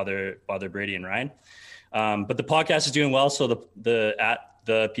and bother Brady and Ryan. But the podcast is doing well. So the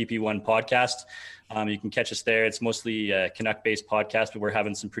PP1 podcast. You can catch us there. It's mostly a Canuck-based podcast, but we're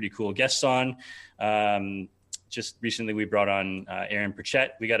having some pretty cool guests on. Just recently, we brought on Aaron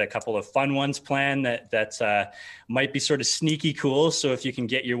Pritchett. We got a couple of fun ones planned that might be sort of sneaky cool. So if you can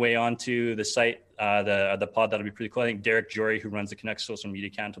get your way onto the site, the pod, that'll be pretty cool. I think Derek Jory, who runs the Canucks social media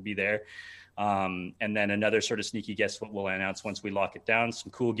account, will be there. And then another sort of sneaky guest we'll announce once we lock it down.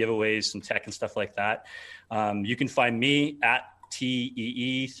 Some cool giveaways, some tech and stuff like that. You can find me at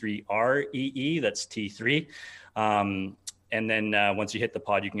TEE3REE, that's T3. And then once you hit the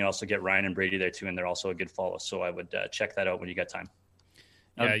pod, you can also get Ryan and Brady there too, and they're also a good follow. So I would check that out when you got time.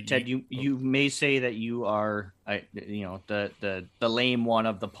 Ted, you may say that you are, the lame one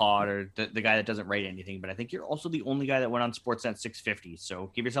of the pod, or the guy that doesn't write anything, but I think you're also the only guy that went on Sportsnet 650.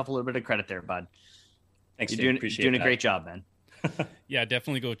 So give yourself a little bit of credit there, bud. Thanks, you're doing a great job, man. Yeah,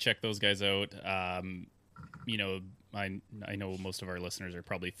 definitely go check those guys out. I know most of our listeners are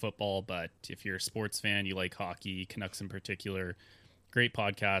probably football, but if you're a sports fan, you like hockey, Canucks in particular, great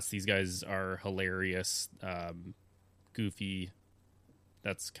podcast. These guys are hilarious, goofy.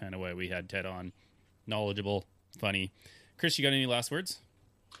 That's kind of why we had Ted on. Knowledgeable, funny. Chris, you got any last words?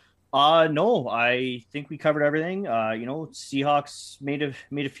 No, I think we covered everything. Seahawks made a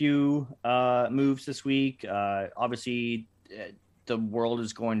few moves this week. Obviously, the world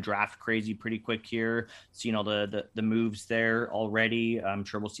is going draft crazy pretty quick here. Seeing all the moves there already. I'm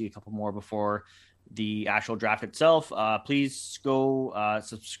sure we'll see a couple more before the actual draft itself. Please go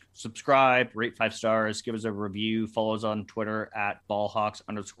subscribe, rate 5 stars, give us a review, follow us on Twitter at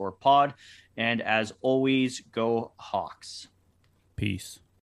ballhawks_pod. And as always, go Hawks. Peace.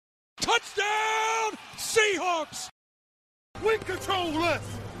 Touchdown, Seahawks! We control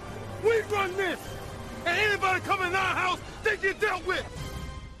this. We run this. And anybody coming in our house, they get dealt with.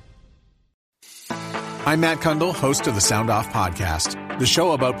 I'm Matt Kundle, host of the Sound Off Podcast, the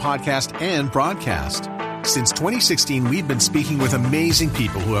show about podcast and broadcast. Since 2016, we've been speaking with amazing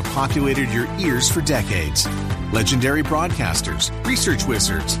people who have populated your ears for decades. Legendary broadcasters, research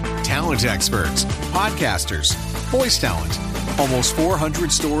wizards, talent experts, podcasters, voice talent. Almost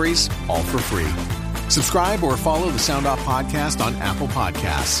 400 stories, all for free. Subscribe or follow the Sound Off Podcast on Apple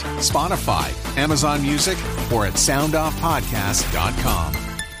Podcasts, Spotify, Amazon Music, or at soundoffpodcast.com.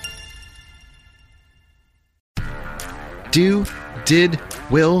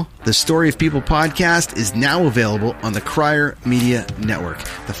 Will, the Story of People podcast is now available on the Crier Media Network.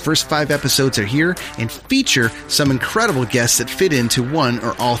 The first 5 episodes are here and feature some incredible guests that fit into one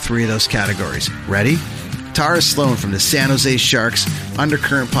or all 3 of those categories. Ready? Tara Sloan from the San Jose Sharks,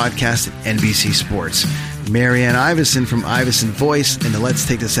 Undercurrent podcast at NBC Sports. Marianne Iveson from Iveson Voice and the Let's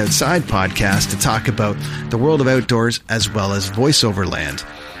Take This Outside podcast to talk about the world of outdoors as well as voiceover land.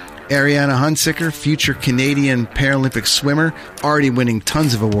 Ariana Hunsicker, future Canadian Paralympic swimmer, already winning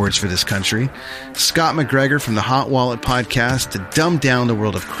tons of awards for this country. Scott McGregor from the Hot Wallet podcast to dumb down the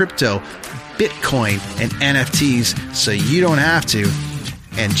world of crypto, Bitcoin, and NFTs so you don't have to.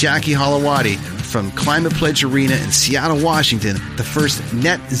 And Jackie Holowati from Climate Pledge Arena in Seattle, Washington, the first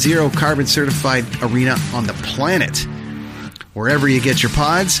net zero carbon certified arena on the planet. Wherever you get your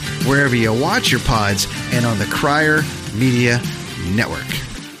pods, wherever you watch your pods, and on the Crier Media Network.